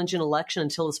challenge an election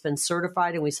until it's been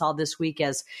certified. And we saw this week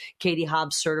as Katie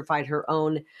Hobbs certified her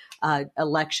own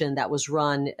election that was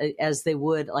run as they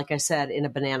would, like I said, in a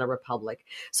banana republic.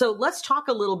 So let's talk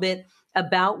a little bit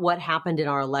about what happened in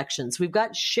our elections. We've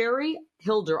got Sherry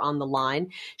Hilder on the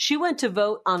line. She went to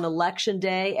vote on Election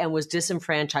Day and was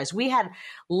disenfranchised. We had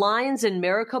lines in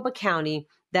Maricopa County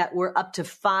that were up to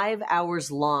 5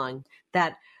 hours long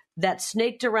that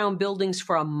snaked around buildings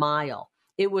for a mile.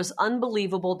 It was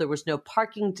unbelievable. There was no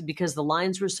parking because the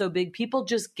lines were so big. People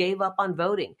just gave up on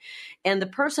voting. And the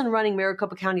person running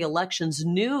Maricopa County elections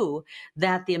knew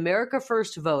that the America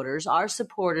First voters, our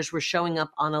supporters, were showing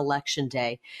up on Election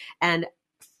Day. And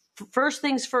first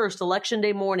things first, Election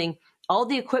Day morning, all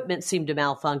the equipment seemed to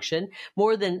malfunction.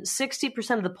 More than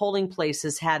 60% of the polling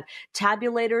places had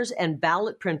tabulators and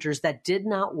ballot printers that did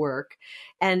not work.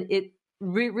 And it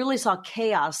really saw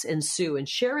chaos ensue, and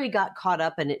Sherry got caught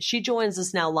up in it. She joins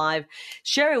us now live.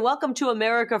 Sherry, welcome to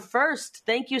America First.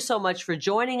 Thank you so much for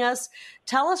joining us.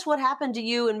 Tell us what happened to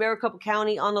you in Maricopa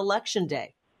County on Election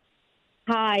Day.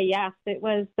 Hi, yes, it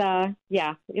was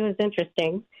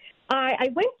interesting.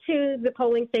 I went to the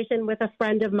polling station with a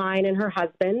friend of mine and her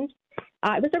husband.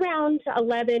 It was around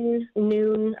 11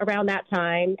 noon, around that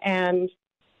time, and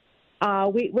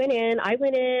we went in. I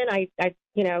went in. I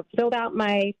filled out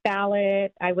my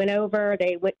ballot. I went over.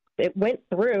 It went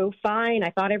through fine. I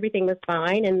thought everything was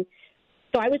fine, and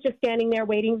so I was just standing there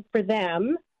waiting for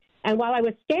them. And while I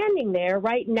was standing there,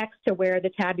 right next to where the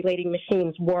tabulating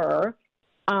machines were,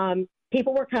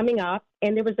 people were coming up,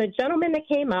 and there was a gentleman that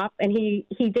came up, and he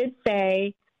did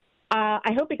say,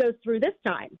 "I hope it goes through this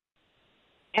time."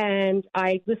 And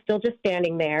I was still just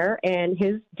standing there, and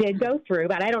his did go through,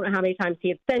 but I don't know how many times he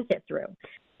had sent it through.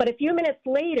 But a few minutes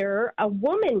later, a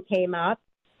woman came up,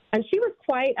 and she was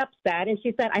quite upset, and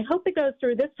she said, "I hope it goes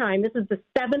through this time. This is the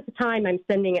 7th time I'm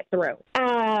sending it through."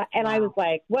 And I was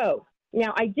like, whoa.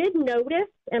 Now, I did notice,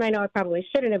 and I know I probably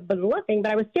shouldn't have been looking,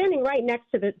 but I was standing right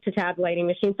next to the tabulating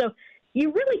machine, so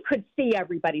you really could see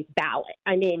everybody's ballot.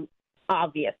 I mean,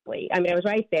 obviously. I mean, I was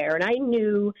right there, and I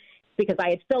knew, because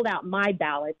I had filled out my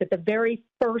ballot, that the very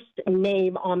first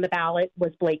name on the ballot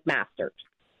was Blake Masters.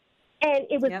 And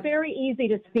it was very easy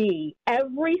to see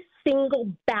every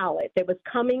single ballot that was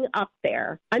coming up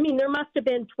there. I mean, there must have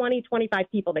been 20, 25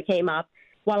 people that came up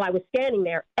while I was standing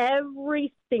there.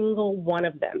 Every single one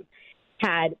of them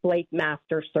had Blake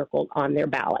Masters circled on their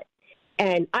ballot.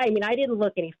 And I mean, I didn't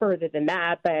look any further than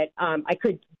that, but I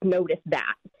could notice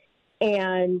that.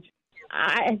 And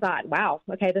I thought, wow,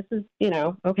 okay, this is,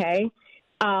 okay.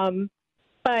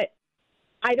 But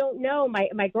I don't know.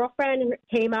 My girlfriend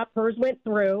came up, hers went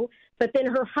through, but then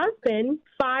her husband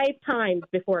 5 times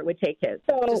before it would take his.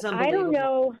 So I don't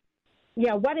know,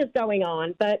 what is going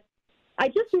on, but I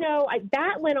just know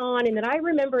that went on. And then I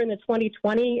remember in the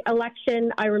 2020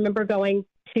 election, I remember going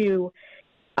to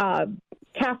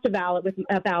cast a ballot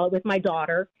with my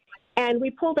daughter. And we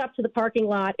pulled up to the parking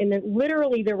lot, and then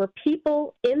literally there were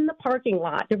people in the parking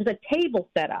lot. There was a table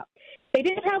set up. They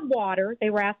didn't have water. They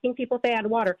were asking people if they had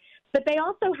water, but they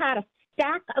also had a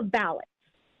stack of ballots.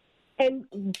 And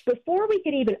before we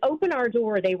could even open our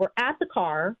door, they were at the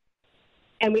car,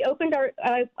 and we opened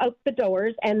up the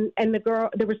doors, and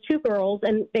there was 2 girls,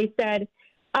 and they said,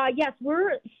 "Yes,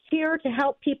 we're here to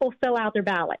help people fill out their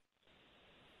ballots.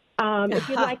 If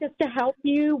you'd like us to help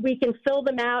you, we can fill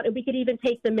them out, and we could even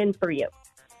take them in for you."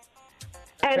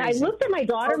 And crazy. I looked at my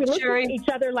daughter. We looked at each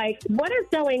other like, what is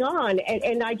going on?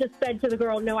 And I just said to the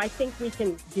girl, no, I think we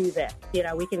can do this.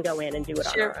 We can go in and do it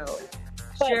on our own.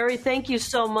 Sherry, thank you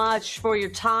so much for your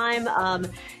time.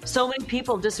 So many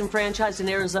people disenfranchised in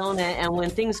Arizona, and when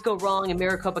things go wrong in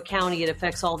Maricopa County, it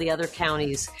affects all the other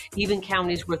counties, even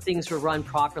counties where things were run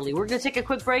properly. We're going to take a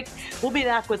quick break. We'll be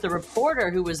back with the reporter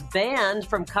who was banned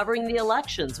from covering the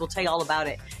elections. We'll tell you all about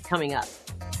it coming up.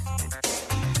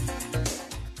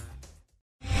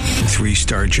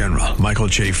 3-star General Michael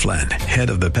J. Flynn,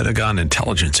 head of the Pentagon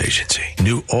Intelligence Agency,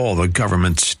 knew all the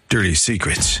government's dirty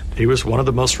secrets. He was one of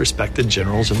the most respected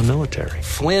generals in the military.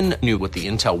 Flynn knew what the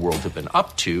intel world had been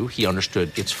up to. He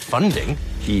understood its funding.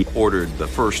 He ordered the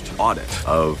first audit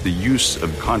of the use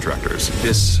of contractors.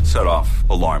 This set off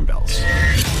alarm bells.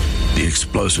 The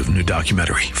explosive new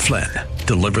documentary, Flynn,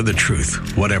 Deliver the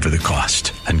Truth, Whatever the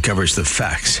Cost, uncovers the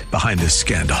facts behind this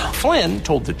scandal. Flynn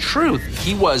told the truth.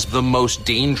 He was the most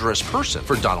dangerous person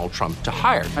for Donald Trump to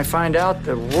hire. I find out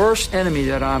the worst enemy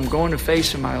that I'm going to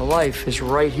face in my life is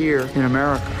right here in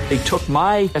America. They took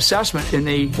my assessment and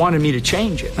they wanted me to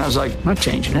change it. And I was like, I'm not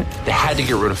changing it. They had to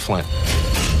get rid of Flynn.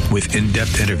 With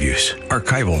in-depth interviews,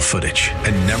 archival footage,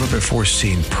 and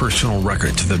never-before-seen personal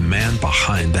records of the man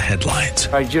behind the headlines.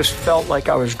 I just felt like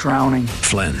I was drowning.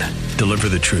 Flynn, Deliver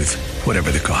the Truth, Whatever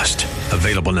the Cost.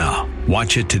 Available now.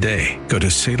 Watch it today. Go to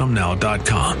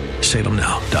salemnow.com.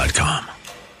 salemnow.com.